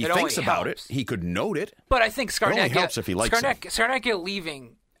he thinks about it. He could note it. But I think Scarnecchia, it only helps if he likes it. Scarnecchia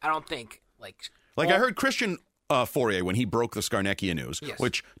leaving, I don't think I heard Christian Fourier when he broke the Scarnecchia news,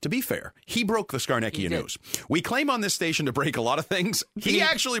 which, to be fair, he broke the Scarnecchia news. We claim on this station to break a lot of things. He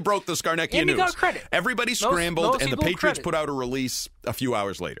actually broke the Scarnecchia news. He got credit. Everybody scrambled, and the Patriots put out a release a few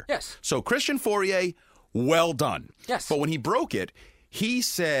hours later. Yes. So Christian Fourier, well done. Yes. But when he broke it, he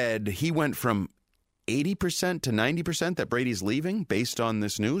said he went from 80% to 90% that Brady's leaving based on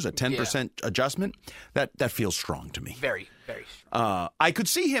this news, a 10% adjustment. That feels strong to me. Very, very strong. I could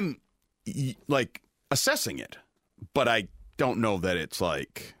see him, assessing it, but I don't know that it's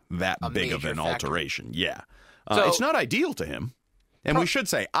like that big of an alteration. Yeah. It's not ideal to him. And we should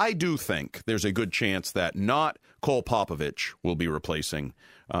say, I do think there's a good chance that not Cole Popovich will be replacing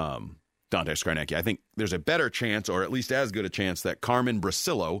Dante Scarnecchia. I think there's a better chance, or at least as good a chance, that Carmen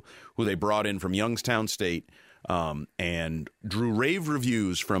Brasillo, who they brought in from Youngstown State, and drew rave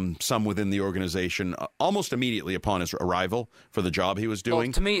reviews from some within the organization almost immediately upon his arrival for the job he was doing.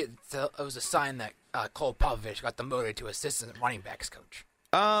 Well, to me, it was a sign that Cole Popovich got demoted to assistant running backs coach.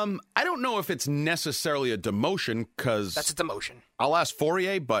 I don't know if it's necessarily a demotion, because... That's a demotion. I'll ask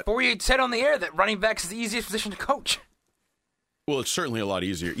Fourier, but... Fourier said on the air that running backs is the easiest position to coach. Well, it's certainly a lot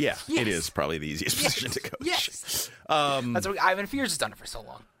easier. Yeah, It is probably the easiest position to coach. Yes. That's what Ivan Fears has done it for so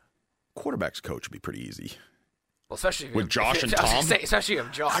long. Quarterback's coach would be pretty easy. Well, especially with Josh and Tom. Especially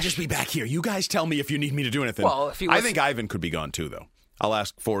if Josh. I'll just be back here. You guys tell me if you need me to do anything. Well, I think Ivan could be gone too, though. I'll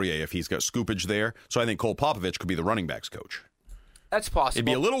ask Fourier if he's got scoopage there. So I think Cole Popovich could be the running backs coach. That's possible. It'd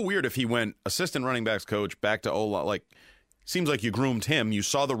be a little weird if he went assistant running backs coach back to Ola. Like, seems like you groomed him. You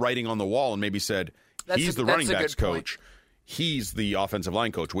saw the writing on the wall and maybe said, he's the running backs coach. He's the offensive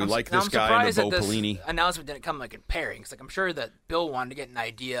line coach. We like this guy under Bo Pelini. Announcement didn't come like in pairings. Like, I'm sure that Bill wanted to get an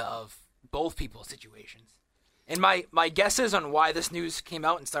idea of both people's situations. And my guesses on why this news came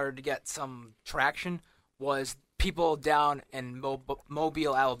out and started to get some traction was people down in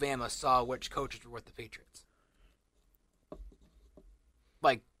Mobile, Alabama saw which coaches were with the Patriots.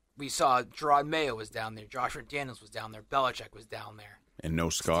 Like, we saw Gerard Mayo was down there, Josh McDaniels was down there, Belichick was down there. And no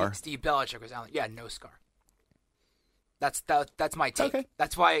Scar? Steve Belichick was down there. Yeah, no Scar. That's my take. Okay.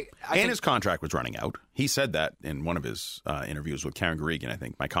 That's why. His contract was running out. He said that in one of his interviews with Karen Garrigan, I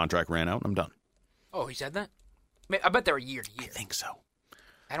think. My contract ran out and I'm done. Oh, he said that? I bet they were year to year. I think so.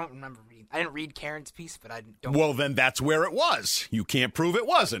 I don't remember reading. I didn't read Karen's piece, but I don't. Well, then that's where it was. You can't prove it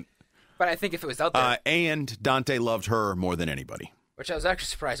wasn't. But I think if it was out there. And Dante loved her more than anybody. Which I was actually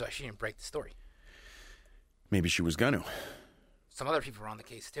surprised why she didn't break the story. Maybe she was going to. Some other people were on the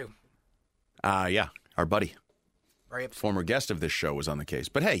case, too. Yeah, our buddy. Very upset. Former guest of this show was on the case.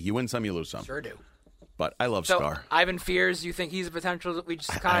 But hey, you win some, you lose some. Sure do. But I love so, Scar. Ivan Fears, you think he's a potential that we just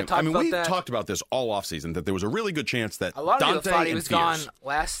kind of talked about we that? talked about this all offseason, that there was a really good chance that a lot of Dante people thought he was Fears, gone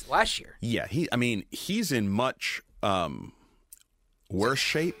last year. Yeah, he's in much worse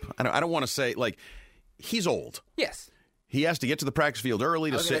shape. I don't want to say, he's old. Yes. He has to get to the practice field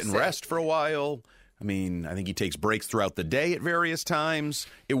early to sit and rest for a while. I think he takes breaks throughout the day at various times.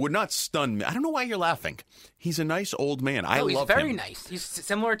 It would not stun me. I don't know why you're laughing. He's a nice old man. I love him. He's very nice. He's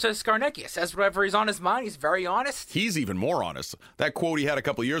similar to Scarnecchia. Says whatever he's on his mind. He's very honest. He's even more honest. That quote he had a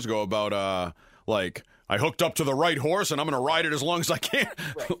couple of years ago about, I hooked up to the right horse and I'm going to ride it as long as I can.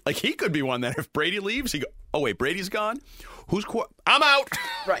 Right. He could be one that if Brady leaves, he go, oh, wait, Brady's gone? I'm out.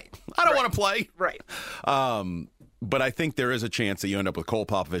 Right. I don't want to play. Right. But I think there is a chance that you end up with Cole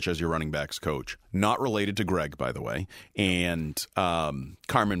Popovich as your running backs coach. Not related to Greg, by the way. And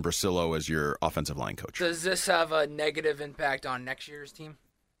Carmen Brasillo as your offensive line coach. Does this have a negative impact on next year's team?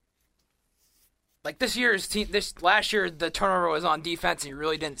 Like this last year, the turnover was on defense, and you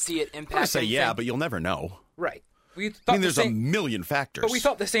really didn't see it impact. I say anything. But you'll never know. Right. There's a million factors. But we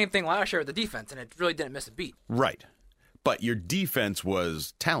thought the same thing last year with the defense, and it really didn't miss a beat. Right. But your defense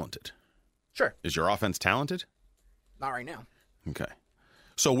was talented. Sure. Is your offense talented? Not right now. Okay.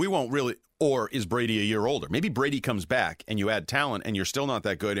 So we won't really, or is Brady a year older? Maybe Brady comes back and you add talent and you're still not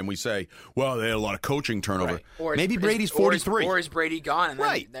that good and we say, well, they had a lot of coaching turnover. Right. Or maybe Brady's 43. Or is Brady gone and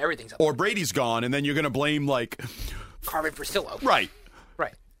then everything's up. Or Brady's gone and then you're going to blame Carmen Brasillo. Right.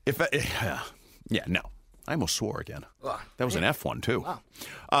 Right. No. I almost swore again. Ugh. That was an F1 too.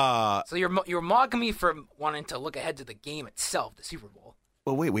 Wow. So you're mocking me for wanting to look ahead to the game itself, the Super Bowl.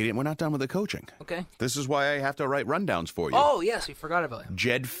 Well, wait, we're not done with the coaching. Okay. This is why I have to write rundowns for you. Oh, yes, we forgot about him.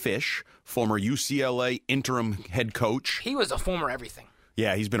 Jed Fish, former UCLA interim head coach. He was a former everything.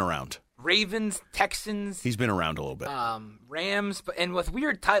 Yeah, he's been around. Ravens, Texans. He's been around a little bit. Rams, and with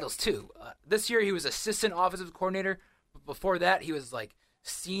weird titles, too. This year, he was assistant offensive coordinator. But before that, he was,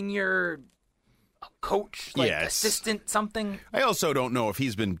 senior coach, assistant something. I also don't know if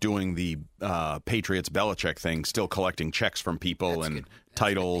he's been doing the Patriots Belichick thing, still collecting checks from people and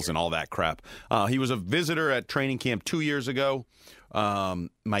titles and all that crap. He was a visitor at training camp 2 years ago.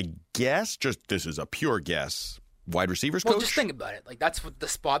 My guess, this is a pure guess, wide receivers coach? Well, just think about it. That's the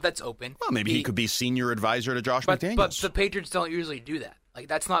spot that's open. Well, maybe he could be senior advisor to Josh McDaniels. But the Patriots don't usually do that.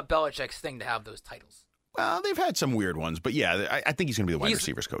 That's not Belichick's thing to have those titles. Well, they've had some weird ones, but yeah, I think he's going to be the wide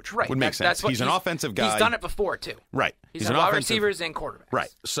receivers coach. Right. Would make sense. He's an offensive guy. He's done it before, too. Right. He's an wide receivers and quarterbacks.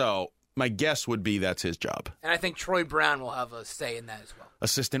 Right. So my guess would be that's his job. And I think Troy Brown will have a say in that as well.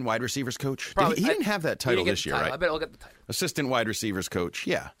 Assistant wide receivers coach? Probably, he didn't have that title this year, right? I bet he'll get the title. Assistant wide receivers coach,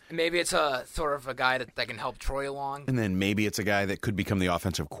 yeah. And maybe it's a sort of a guy that can help Troy along. And then maybe it's a guy that could become the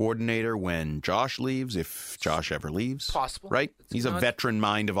offensive coordinator when Josh leaves, if Josh ever leaves. Possible. Right? He's a veteran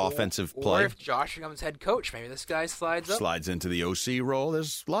mind of offensive play. Or if Josh becomes head coach, maybe this guy slides up. Slides into the OC role.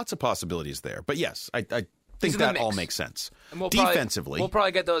 There's lots of possibilities there. But yes, I think that all makes sense. And Defensively. We'll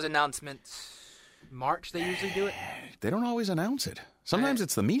probably get those announcements March. They usually do it. They don't always announce it. Sometimes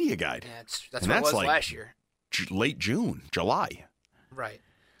it's the media guide. Yeah, that's what it was last year. Late June, July. Right.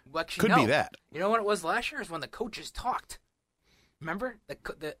 Well, actually, Could be that. You know what it was last year? Is when the coaches talked. Remember?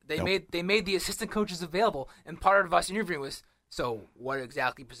 They made the assistant coaches available, and part of us interviewing was, so what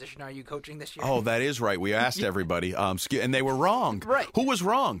exactly position are you coaching this year? Oh, that is right. We asked everybody, and they were wrong. Right. Who was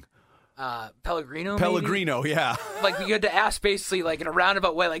wrong? Pellegrino. Pellegrino, maybe? Yeah. You had to ask basically in a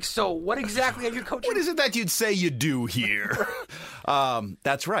roundabout way, so what exactly are you coaching? What is it that you'd say you do here?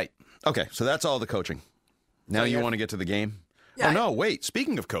 That's right. Okay, so that's all the coaching. Now you want to get to the game? Yeah, oh, no, wait.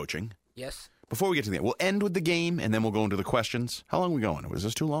 Speaking of coaching. Yes. Before we get to the game, we'll end with the game, and then we'll go into the questions. How long are we going? Was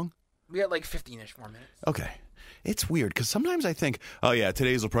this too long? We got 15-ish more minutes. Okay. It's weird, because sometimes I think, oh, yeah,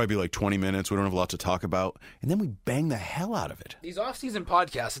 today's will probably be 20 minutes. We don't have a lot to talk about. And then we bang the hell out of it. These off-season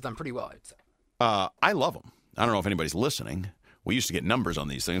podcasts have done pretty well, I'd say. I love them. I don't know if anybody's listening. We used to get numbers on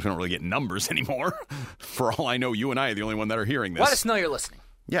these things. We don't really get numbers anymore. For all I know, you and I are the only one that are hearing this. Let us know you're listening.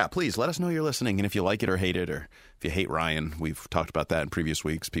 Yeah, please, let us know you're listening. And if you like it or hate it, or if you hate Ryan, we've talked about that in previous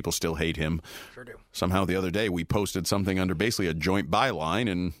weeks. People still hate him. Sure do. Somehow the other day we posted something under basically a joint byline,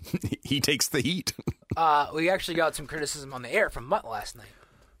 and he takes the heat. We actually got some criticism on the air from Mutt last night.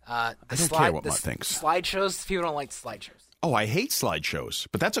 I don't care what Mutt thinks. Slideshows, people don't like slideshows. Oh, I hate slideshows,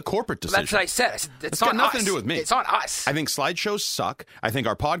 but that's a corporate decision. That's what I said. It's got nothing to do with me. It's on us. I think slideshows suck. I think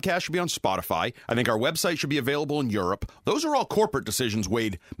our podcast should be on Spotify. I think our website should be available in Europe. Those are all corporate decisions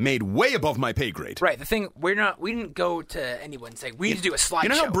made way above my pay grade. Right. The thing, we didn't go to anyone saying, we need to do a slideshow. You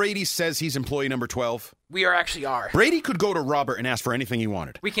know how Brady says he's employee number 12? We actually are. Brady could go to Robert and ask for anything he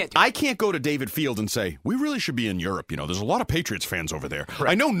wanted. We can't do I can't go to David Field and say, we really should be in Europe. You know, there's a lot of Patriots fans over there.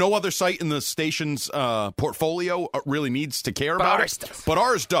 Right. I know no other site in the station's portfolio really needs to care about it. But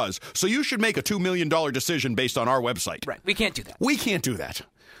ours does. So you should make a $2 million decision based on our website. Right. We can't do that. We can't do that.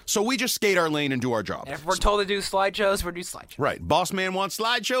 So we just skate our lane and do our job. And if we're told to do slideshows, we do slideshows. Right. Boss man wants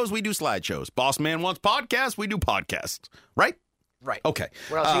slideshows, we do slideshows. Boss man wants podcasts, we do podcasts. Right? Right. Okay.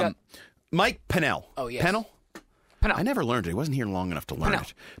 What else you got? Mike Pennell. Oh, yes. Pennell? Pennell. I never learned it. He wasn't here long enough to learn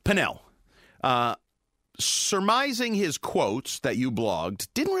it. Pennell. Surmising his quotes that you blogged,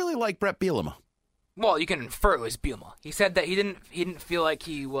 didn't really like Brett Bielema. Well, you can infer it was Bielema. He said that he didn't feel like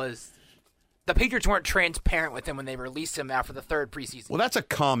the Patriots weren't transparent with him when they released him after the third preseason. Well, that's a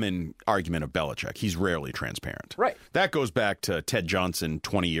common argument of Belichick. He's rarely transparent. Right. That goes back to Ted Johnson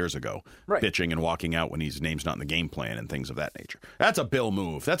 20 years ago, right, bitching and walking out when his name's not in the game plan and things of that nature. That's a Bill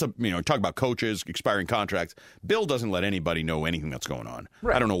move. That's talk about coaches, expiring contracts. Bill doesn't let anybody know anything that's going on.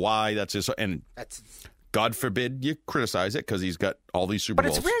 Right. I don't know why that's his, and God forbid you criticize it because he's got all these Super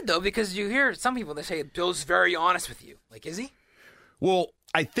Bowls. But it's weird, though, because you hear some people that say Bill's very honest with you. Like, is he? Well,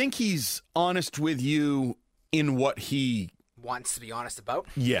 I think he's honest with you in what he wants to be honest about.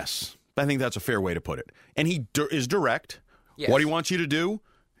 Yes. I think that's a fair way to put it. And he is direct. Yes. What he wants you to do,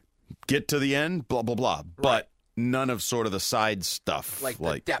 get to the end, blah, blah, blah. Right. But none of sort of the side stuff. Like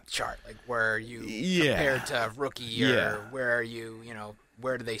the depth chart, like where you compared to rookie or where are you,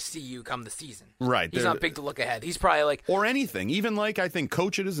 where do they see you come the season? Right. He's not big to look ahead. He's probably like... Or anything. Even like I think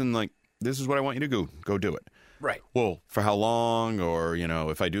coaches and like, this is what I want you to do. Go do it. Right. Well, for how long? Or,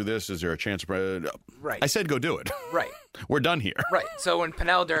 if I do this, is there a chance? Right. I said go do it. Right. We're done here. Right. So when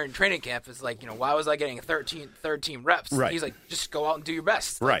Pennell during training camp is like, why was I getting third team reps? Right. He's like, just go out and do your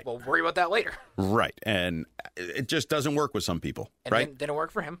best. Right. Like, we'll worry about that later. Right. And it just doesn't work with some people. And right. It didn't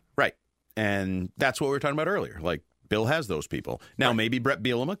work for him. Right. And that's what we were talking about earlier. Like, Bill has those people. Now, maybe Brett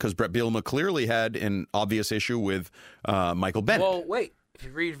Bielema, because Brett Bielema clearly had an obvious issue with Michael Bennett. Well, wait. If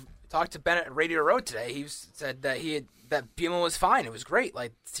you talked to Bennett at Radio Row today, he said that that Bielema was fine. It was great.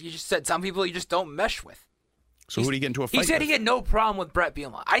 Like, he just said some people you just don't mesh with. So who did he get into a fight with? He said he had no problem with Brett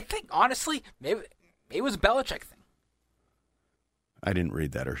Bielema. I think, honestly, maybe it was a Belichick thing. I didn't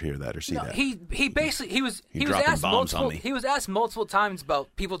read that or hear that or see that. He basically he was asked multiple he was asked multiple times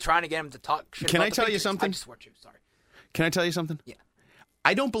about people trying to get him to talk shit. Can about I tell you something? I just swore to you. Sorry. Can I tell you something? Yeah.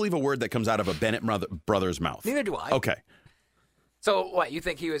 I don't believe a word that comes out of a Bennett brother's mouth. Neither do I. Okay. So what, you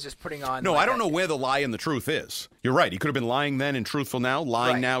think he was just putting on... No, I don't know where the lie and the truth is. You're right. He could have been lying then and truthful now,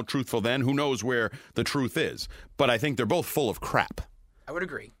 lying now, truthful then. Who knows where the truth is? But I think they're both full of crap. I would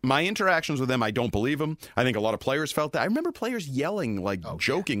agree. My interactions with them, I don't believe them. I think a lot of players felt that. I remember players yelling,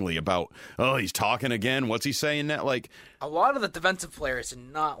 jokingly about, oh, he's talking again. What's he saying now? Like, a lot of the defensive players did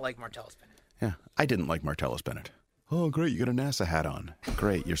not like Martellus Bennett. Yeah, I didn't like Martellus Bennett. Oh, great, you got a NASA hat on.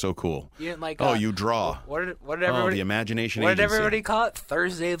 Great, you're so cool. You didn't like... Oh, you draw. What did everybody... the imagination What agency. did everybody call it?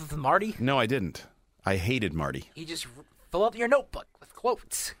 Thursday with Marty? No, I didn't. I hated Marty. He just filled up your notebook with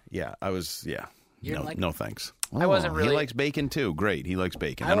quotes. Yeah, I was... Yeah. You didn't like no thanks. I wasn't really... He likes bacon, too. Great, he likes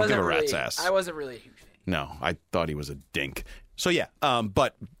bacon. I don't give a rat's ass. I wasn't really a huge fan. No, I thought he was a dink. So, yeah,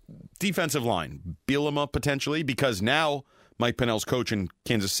 but defensive line, Bielema potentially, because now... Mike Pennell's coach in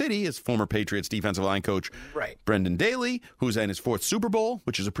Kansas City is former Patriots defensive line coach Brendan Daly, who's in his 4th Super Bowl,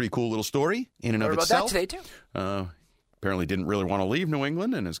 which is a pretty cool little story in and of itself. Heard about that today, too. Apparently didn't really want to leave New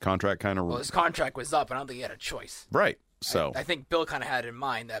England, and his contract kind of... Well, his contract was up, and I don't think he had a choice. Right, so... I think Bill kind of had in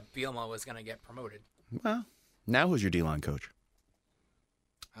mind that Bielema was going to get promoted. Well, now who's your D-line coach?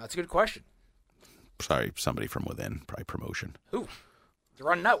 That's a good question. Sorry, somebody from within, probably promotion. Who? You're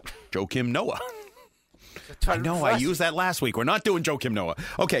running out. Joakim Noah. I know, I used that last week. We're not doing Joakim Noah.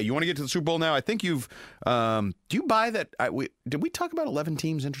 Okay, you want to get to the Super Bowl now? I think you've... do you buy that... did we talk about 11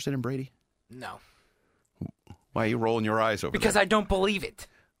 teams interested in Brady? No. Why are you rolling your eyes over Because there? I don't believe it.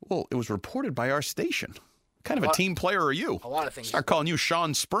 Well, it was reported by our station. What kind of a team player are you? A lot of things. Start calling you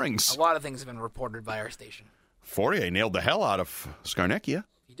Sean Springs. A lot of things have been reported by our station. Fourier nailed the hell out of Scarnecchia.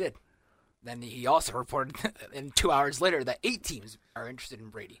 He did. Then he also reported, and 2 hours later, that 8 teams are interested in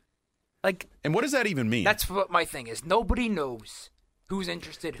Brady. And what does that even mean? That's what my thing is. Nobody knows who's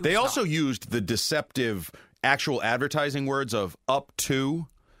interested, who's They also not. used the deceptive actual advertising words of up to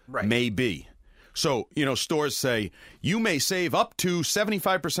may be. So, stores say, you may save up to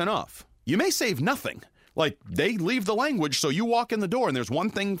 75% off. You may save nothing. Like, they leave the language, so you walk in the door and there's one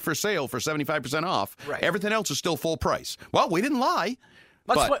thing for sale for 75% off. Right. Everything else is still full price. Well, we didn't lie.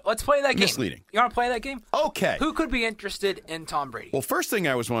 Let's play that game. Misleading. You want to play that game? Okay. Who could be interested in Tom Brady? Well, first thing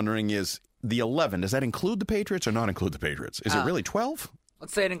I was wondering is the 11. Does that include the Patriots or not include the Patriots? Is it really 12?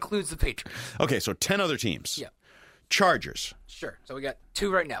 Let's say it includes the Patriots. Okay, so 10 other teams. Yeah. Chargers. Sure. So we got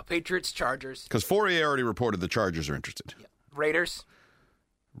 2 right now. Patriots, Chargers. Because Fourier already reported the Chargers are interested. Yeah.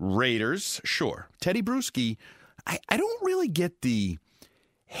 Raiders, sure. Teddy Bruschi, I don't really get the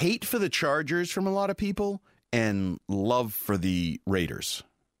hate for the Chargers from a lot of people and love for the Raiders.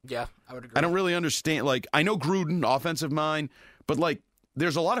 Yeah, I would agree. I don't really understand. Like, I know Gruden, offensive mind, but like,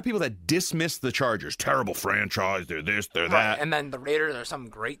 there's a lot of people that dismiss the Chargers. Terrible franchise. They're this, they're that. And then the Raiders are some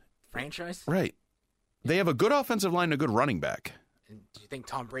great franchise. Right. They have a good offensive line and a good running back. And do you think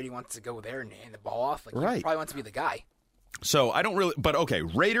Tom Brady wants to go there and hand the ball off? Like, right. He probably wants to be the guy. So I don't really, but okay.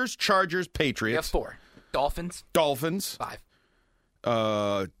 Raiders, Chargers, Patriots. You have 4. Dolphins.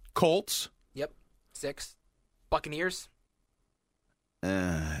 5. Colts. Yep. 6. Buccaneers.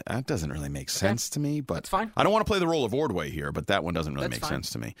 That doesn't really make sense to me, but that's fine. I don't want to play the role of Ordway here, but that one doesn't really make fine. sense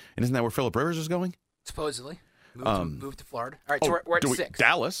to me. And isn't that where Phillip Rivers is going? Supposedly. Moved to Florida. All right, so we're at 6.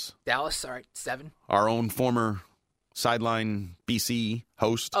 Dallas. All right, 7. Our own former sideline BC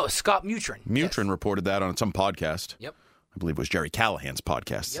host. Oh, Scott Mutrin. Reported that on some podcast. Yep. I believe it was Jerry Callahan's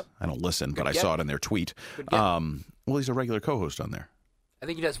podcast. Yep. I don't listen, but I get. saw it in their tweet. Well, he's a regular co-host on there. I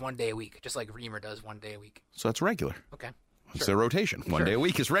think he does 1 day a week, just like Reamer does 1 day a week. So that's regular. Okay. It's a rotation. One day a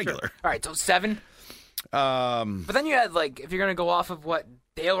week is regular. Sure. All right, so 7. But then you had, like, if you're going to go off of what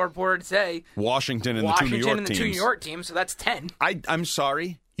Dale reported say, Washington and the 2 New York teams. 2 New York teams, so that's 10. I'm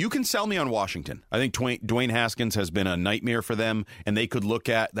sorry. You can sell me on Washington. I think Dwayne Haskins has been a nightmare for them, and they could look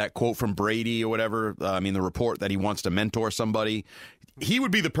at that quote from Brady or whatever. The report that he wants to mentor somebody. He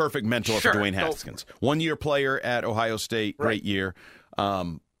would be the perfect mentor for Dwayne Haskins. 1-year player at Ohio State, great year.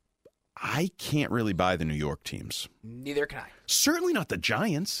 I can't really buy the New York teams. Neither can I. Certainly not the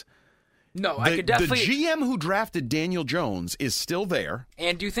Giants. No, I could definitely... The GM who drafted Daniel Jones is still there.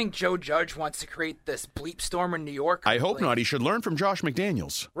 And do you think Joe Judge wants to create this bleep storm in New York? I hope not. He should learn from Josh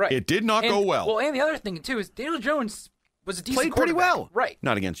McDaniels. Right. It did not go well. Well, and the other thing, too, is Daniel Jones was a decent Played pretty well. Right.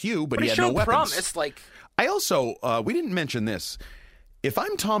 Not against you, but he had no weapons. Promise, like... I also, we didn't mention this. If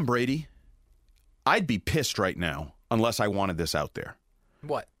I'm Tom Brady, I'd be pissed right now unless I wanted this out there.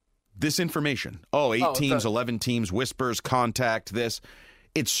 What? This information. 8 teams, 11 teams, whispers, contact, this.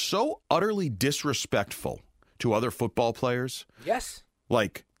 It's so utterly disrespectful to other football players. Yes.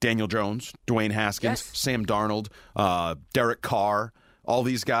 Like Daniel Jones, Dwayne Haskins, Sam Darnold, Derek Carr, all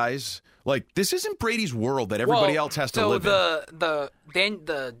these guys. Like, this isn't Brady's world that everybody else has to live in. So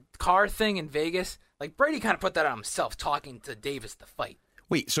the Carr thing in Vegas, like, Brady kind of put that on himself, talking to Davis to fight.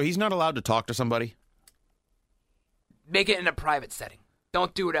 Wait, so he's not allowed to talk to somebody? Make it in a private setting.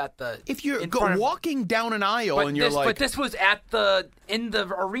 Don't do it at the... If you're walking down an aisle and you're like... But this was in the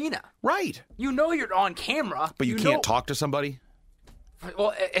arena. Right. You know you're on camera. But you can't talk to somebody?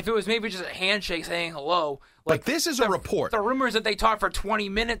 Well, if it was maybe just a handshake saying hello... Like, but this is a report. The rumors that they talked for 20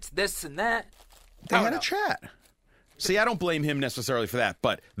 minutes, this and that. They had a chat. See, I don't blame him necessarily for that,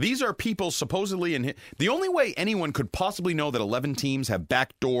 but these are people supposedly in... The only way anyone could possibly know that 11 teams have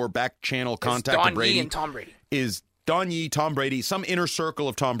back channel contact with Brady... Don Yee and Tom Brady. ...is Don Yee, Tom Brady, some inner circle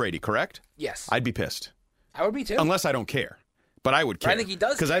of Tom Brady, correct? Yes. I'd be pissed. I would be too. Unless I don't care. But I would care. I think he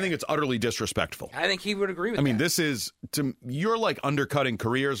does. Because I think it's utterly disrespectful. I think he would agree with that. I mean, this is... You're like undercutting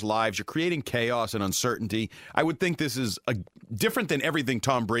careers, lives. You're creating chaos and uncertainty. I would think this is different than everything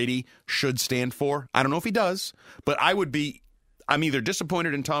Tom Brady should stand for. I don't know if he does, but I would be... I'm either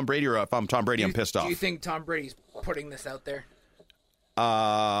disappointed in Tom Brady or if I'm Tom Brady, I'm pissed off. Do you think Tom Brady's putting this out there?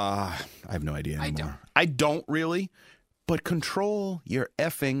 I have no idea anymore. I don't really, but control your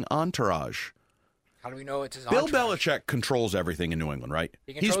effing entourage. How do we know it's his Bill entourage? Belichick controls everything in New England, right?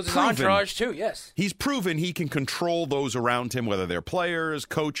 He controls his entourage too, yes. He's proven he can control those around him, whether they're players,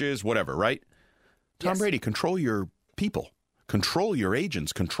 coaches, whatever, right? Tom Brady, control your people. Control your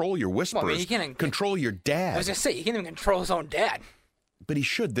agents. Control your whisperers. Well, I mean, control your dad. I was going to say, he can't even control his own dad. But he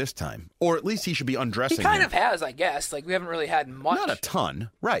should this time. Or at least he should be undressing He kind of has, I guess. Like, we haven't really had much. Not a ton,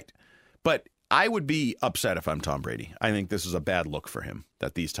 right. But I would be upset if I'm Tom Brady. I think this is a bad look for him,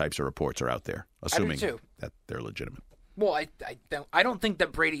 that these types of reports are out there, assuming that they're legitimate. Well, I don't think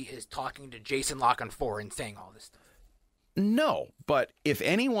that Brady is talking to Jason La Canfora and saying all this stuff. No, but if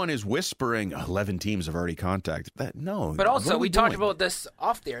anyone is whispering 11 teams have already contacted that, no. But also, we talked about this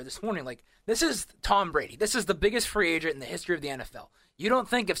off there this morning. Like, this is Tom Brady. This is the biggest free agent in the history of the NFL. You don't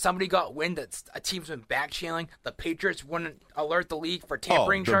think if somebody got wind that a team's been back-channeling, the Patriots wouldn't alert the league for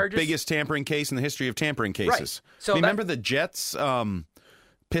tampering charges? The biggest tampering case in the history of tampering cases. Right. So remember the Jets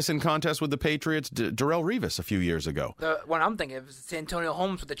pissing contest with the Patriots, Darrelle Revis a few years ago. What I'm thinking of is Santonio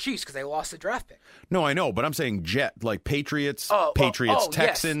Holmes with the Chiefs because they lost the draft pick. No, I know, but I'm saying Patriots,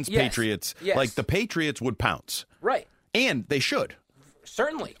 Texans, yes, Patriots. Yes. Like the Patriots would pounce. Right. And they should.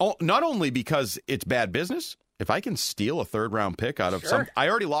 Certainly. Not only because it's bad business. If I can steal a third-round pick out of I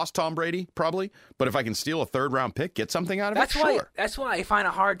already lost Tom Brady, probably, but if I can steal a third-round pick, get something out of it, sure. That's why I find a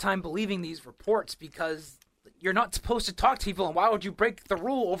hard time believing these reports, because you're not supposed to talk to people, and why would you break the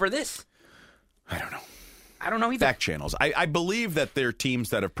rule over this? I don't know. I don't know either. Back channels. I believe that there are teams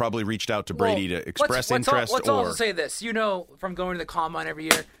that have probably reached out to Brady to express interest. Let's also say this. From going to the Combine every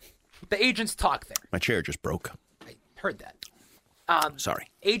year, the agents talk there. My chair just broke. I heard that. Sorry.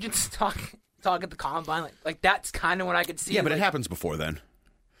 Agents talk at the Combine. Like that's kind of what I could see. Yeah, but it happens before then.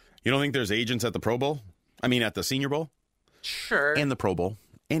 You don't think there's agents at the Pro Bowl? I mean, at the Senior Bowl? Sure. And the Pro Bowl.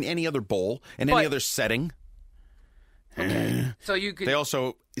 And any other bowl. And any other setting. Okay. So you could... They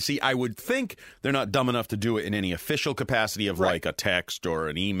also... See, I would think they're not dumb enough to do it in any official capacity of like a text or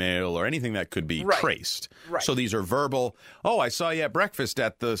an email or anything that could be traced. Right. So these are verbal. Oh, I saw you at breakfast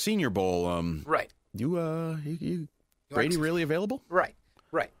at the Senior Bowl. Right. You Brady really available? Right.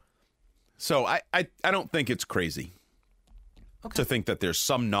 So I don't think it's crazy to think that there's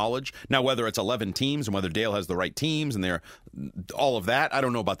some knowledge. Now, whether it's 11 teams and whether Dale has the right teams and they're all of that, I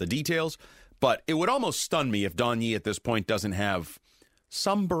don't know about the details. But it would almost stun me if Don Yee at this point doesn't have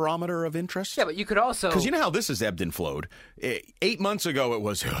some barometer of interest. Yeah, but you could also... Because you know how this has ebbed and flowed. 8 months ago, it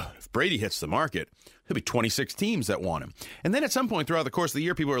was, if Brady hits the market, there'll be 26 teams that want him. And then at some point throughout the course of the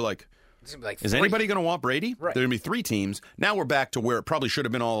year, people are like, is anybody going to want Brady? Right. There are going to be 3 teams. Now we're back to where it probably should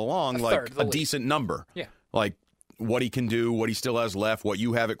have been all along, a decent number. Yeah. Like what he can do, what he still has left, what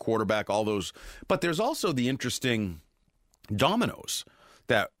you have at quarterback, all those. But there's also the interesting dominoes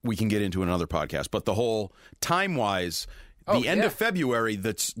that we can get into in another podcast. But the whole time-wise, the end of February,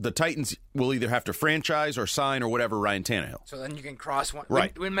 the Titans will either have to franchise or sign or whatever Ryan Tannehill. So then you can cross one.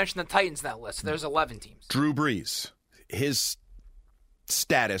 Right. We mentioned the Titans in that list. So there's 11 teams. Drew Brees, his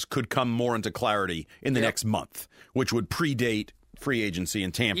status could come more into clarity in the next month, which would predate free agency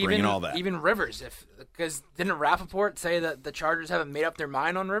and tampering and all that. Even Rivers, because didn't Rappaport say that the Chargers haven't made up their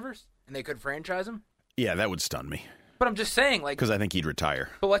mind on Rivers and they could franchise him? Yeah, that would stun me. But I'm just saying, because I think he'd retire.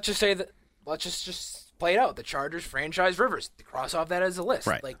 But let's just say that. Let's just play it out. The Chargers franchise Rivers. Cross off that as a list.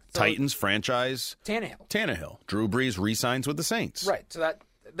 Right. Titans franchise Tannehill. Drew Brees re-signs with the Saints. Right. So that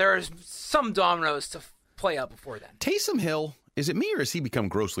there's some dominoes to play out before then. Taysom Hill. Is it me or has he become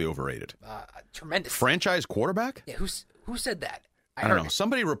grossly overrated? Tremendous. Franchise quarterback? Yeah, who said that? I don't know.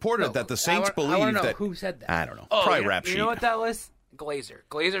 Somebody reported that the Saints believe that... who said that. I don't know. Oh, probably rap sheet. You know what that was? Glazer.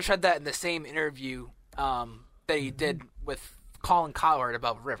 Glazer said that in the same interview that he did with Colin Cowherd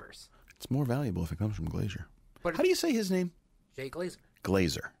about Rivers. It's more valuable if it comes from Glazer. But how do you say his name? Jay Glazer.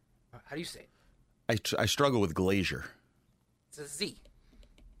 Glazer. How do you say it? I struggle with Glazer. It's a Z.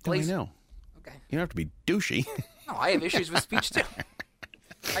 Glazer. I know. Okay. You don't have to be douchey. No, I have issues with speech too.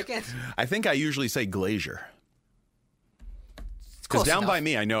 I can't. I think I usually say Glazer. Because down by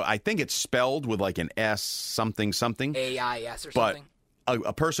me, I think it's spelled with like an S something something. AIS or but something.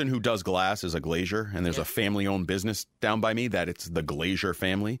 A person who does glass is a glazier, and there's a family-owned business down by me that it's the Glazer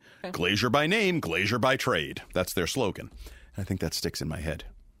family. Okay. Glazer by name, Glazer by trade. That's their slogan. I think that sticks in my head.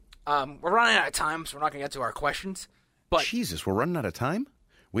 We're running out of time, so we're not going to get to our questions. But Jesus, we're running out of time?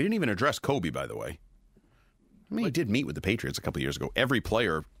 We didn't even address Kobe, by the way. I mean, he did meet with the Patriots a couple of years ago. Every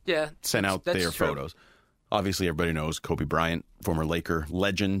player sent out their photos. Obviously, everybody knows Kobe Bryant, former Laker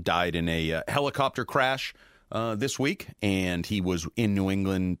legend, died in a helicopter crash this week, and he was in New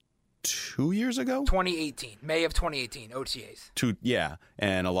England 2 years ago? 2018. May of 2018, OTAs.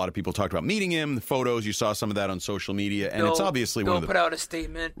 And a lot of people talked about meeting him, the photos. You saw some of that on social media, and it's obviously one of the... Bill put out a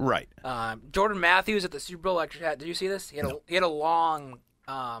statement. Right. Jordan Matthews at the Super Bowl actually did you see this? He had a long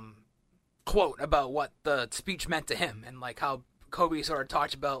quote about what the speech meant to him and like how Kobe sort of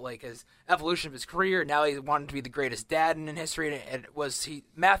talked about like his evolution of his career. Now he wanted to be the greatest dad in history, and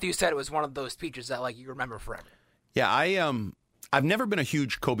Matthews said it was one of those speeches that like you remember forever. Yeah, I've never been a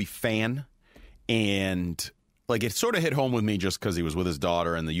huge Kobe fan, and like it sort of hit home with me just because he was with his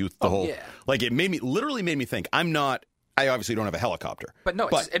daughter and the youth. Like it literally made me think. I obviously don't have a helicopter, but no.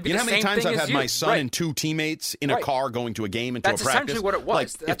 You know how many times I've had my son and 2 teammates in a car going to a game and to a practice. That's essentially what it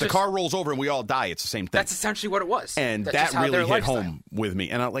was. Like if the car rolls over and we all die, it's the same thing. That's essentially what it was. And that really hit home with me.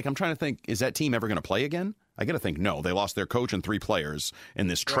 And I'm trying to think: is that team ever going to play again? I got to think, no, they lost their coach and 3 players in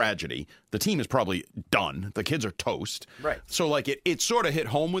this tragedy. The team is probably done. The kids are toast. Right. So, like, it sort of hit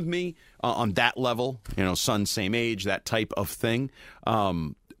home with me on that level, son, same age, that type of thing.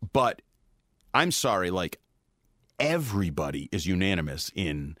 But I'm sorry, like, everybody is unanimous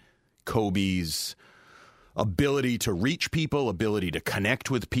in Kobe's ability to reach people, ability to connect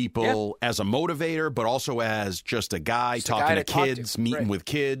with people as a motivator, but also as just a guy talking to kids, meeting with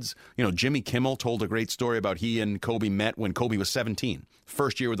kids. Jimmy Kimmel told a great story about he and Kobe met when Kobe was 17.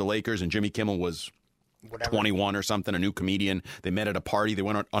 First year with the Lakers, and Jimmy Kimmel was 21 or something, a new comedian. They met at a party. They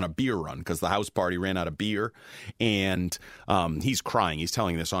went on a beer run because the house party ran out of beer. And he's crying. He's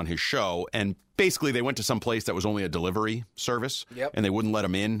telling this on his show. And basically, they went to some place that was only a delivery service. Yep. And they wouldn't let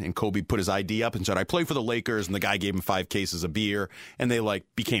him in. And Kobe put his ID up and said, I play for the Lakers. And the guy gave him 5 cases of beer. And they,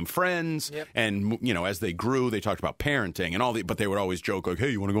 became friends. Yep. And, as they grew, they talked about parenting and all but they would always joke, like, hey,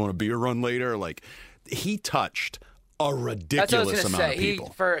 you want to go on a beer run later? Like, he touched a ridiculous amount of people.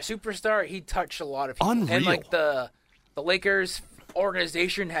 For a superstar, he touched a lot of people. Unreal. And the Lakers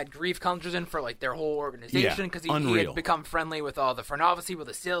organization had grief counselors in for their whole organization because he had become friendly with all the front office, with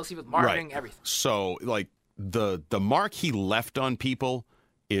the sales, with marketing, everything. So the mark he left on people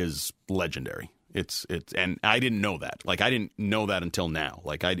is legendary. It's and I didn't know that. I didn't know that until now.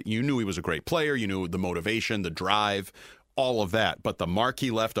 You knew he was a great player. You knew the motivation, the drive, all of that, but the mark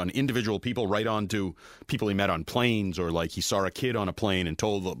he left on individual people, right on to people he met on planes, or he saw a kid on a plane and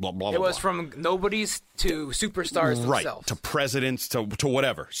told blah, blah, blah. It was from nobodies to superstars themselves. Right, to presidents, to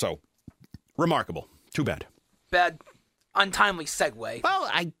whatever. So, remarkable. Too bad. Bad, untimely segue. Well,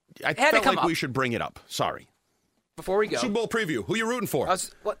 I felt like we should bring it up. Sorry. Before we go. Super Bowl preview. Who you rooting for?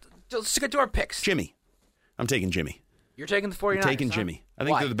 Let's get to our picks. Jimmy. I'm taking Jimmy. You're taking the 49ers, I'm taking Jimmy. I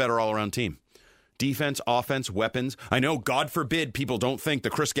think they're the better all-around team. Defense, offense, weapons. I know, God forbid, people don't think the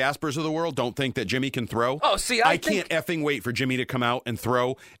Chris Gaspers of the world don't think that Jimmy can throw. Oh, see, I can't effing wait for Jimmy to come out and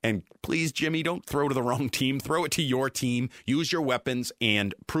throw. And please, Jimmy, don't throw to the wrong team. Throw it to your team. Use your weapons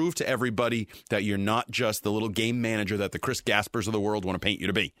and prove to everybody that you're not just the little game manager that the Chris Gaspers of the world want to paint you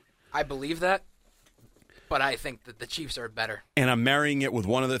to be. I believe that, but I think that the Chiefs are better. And I'm marrying it with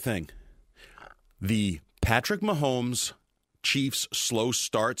one other thing. The Patrick Mahomes Chiefs slow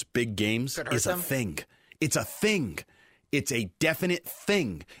starts, big games is a thing. It's a thing. It's a definite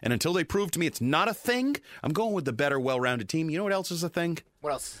thing. And until they prove to me it's not a thing, I'm going with the better, well-rounded team. You know what else is a thing?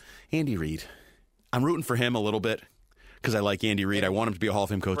 What else? Andy Reid. I'm rooting for him a little bit because I like Andy Reid. I want him to be a Hall of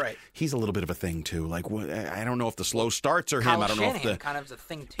Fame coach. Right. He's a little bit of a thing, too. I don't know if the slow starts are him. I don't know if kind of is a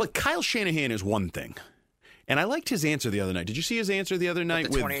thing, too. But Kyle Shanahan is one thing. And I liked his answer the other night. Did you see his answer the other night?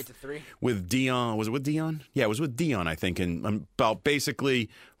 With the 28-3? With Dion. Was it with Dion? Yeah, it was with Dion, I think. And about basically,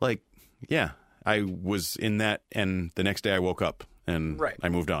 I was in that, and the next day I woke up. And I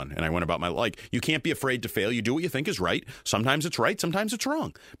moved on, and I went about my you can't be afraid to fail. You do what you think is right. Sometimes it's right, sometimes it's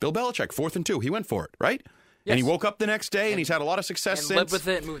wrong. Bill Belichick, 4th and 2, he went for it, right? Yes. And he woke up the next day, and he's had a lot of success since. Lived with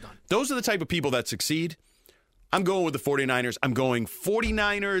it and moved on. Those are the type of people that succeed. I'm going with the 49ers. I'm going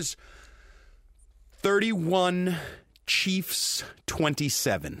 49ers 31, Chiefs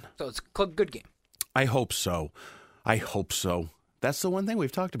 27. So it's a good game. I hope so. That's the one thing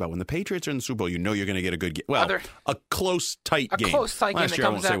we've talked about. When the Patriots are in the Super Bowl, you know you're going to get a good game. Well, a close, tight game. A close, tight game. Last year, I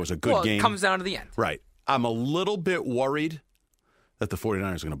won't say it was a good game. It comes down to the end. Right. I'm a little bit worried that the 49ers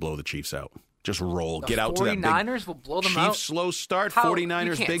are going to blow the Chiefs out. Just roll. Get out to that big 49ers will blow them out. Chiefs slow start,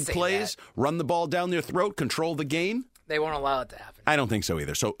 49ers big plays, run the ball down their throat, control the game. They won't allow it to happen. I don't think so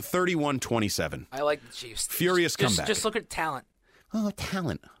either. So 31-27. I like the Chiefs. Furious comeback. Just look at talent. Oh,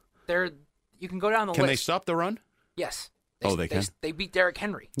 talent. You can go down the list. Can they stop the run? Yes. They can? They beat Derrick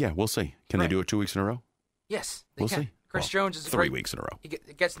Henry. Yeah, we'll see. Can they do it 2 weeks in a row? Yes, we'll see. Chris Jones is 3 weeks in a row. He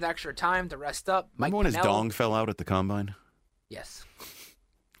gets an extra time to rest up. Remember when his dong fell out at the combine? Yes.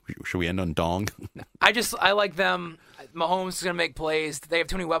 Should we end on dong? I like them. Mahomes is going to make plays. They have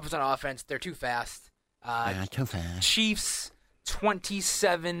too many weapons on offense. They're too fast. Too fast. Chiefs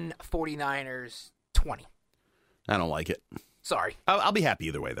 27, 49ers 20. I don't like it. Sorry. I'll be happy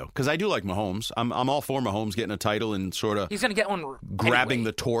either way, though, because I do like Mahomes. I'm all for Mahomes getting a title and sort of... He's going to get one grabbing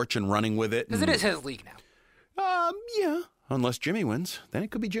the torch and running with it. Because it is his league now. Yeah. Unless Jimmy wins. Then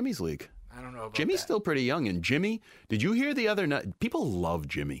it could be Jimmy's league. I don't know about Jimmy's that. Still pretty young. And Jimmy, did you hear the other night? People love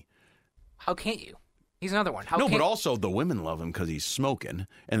Jimmy. How can't you? He's another one. But also the women love him because he's smoking,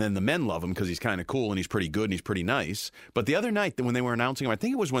 and then the men love him because he's kind of cool and he's pretty good and he's pretty nice. But the other night when they were announcing him, I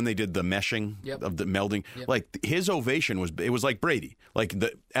think it was when they did the meshing of the melding. Yep. His ovation was like Brady.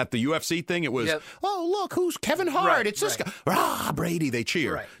 At the UFC thing, it was, oh look, who's Kevin Hart? Right, it's this guy. Rah, Brady. They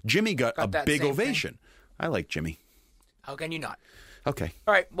cheer. Right. Jimmy got a big ovation. I like Jimmy. How can you not? Okay.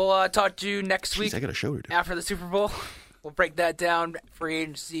 All right, we'll talk to you next week. I got a show to do. After the Super Bowl. We'll break that down. Free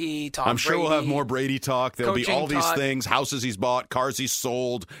agency, Tom Brady. I'm sure we'll have more Brady talk. There'll be all these talk. things, houses he's bought, cars he's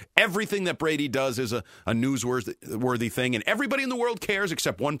sold. Everything that Brady does is a newsworthy thing, and everybody in the world cares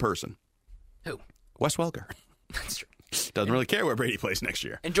except one person. Who? Wes Welker. That's true. Doesn't really care where Brady plays next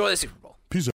year. Enjoy the Super Bowl. Peace out.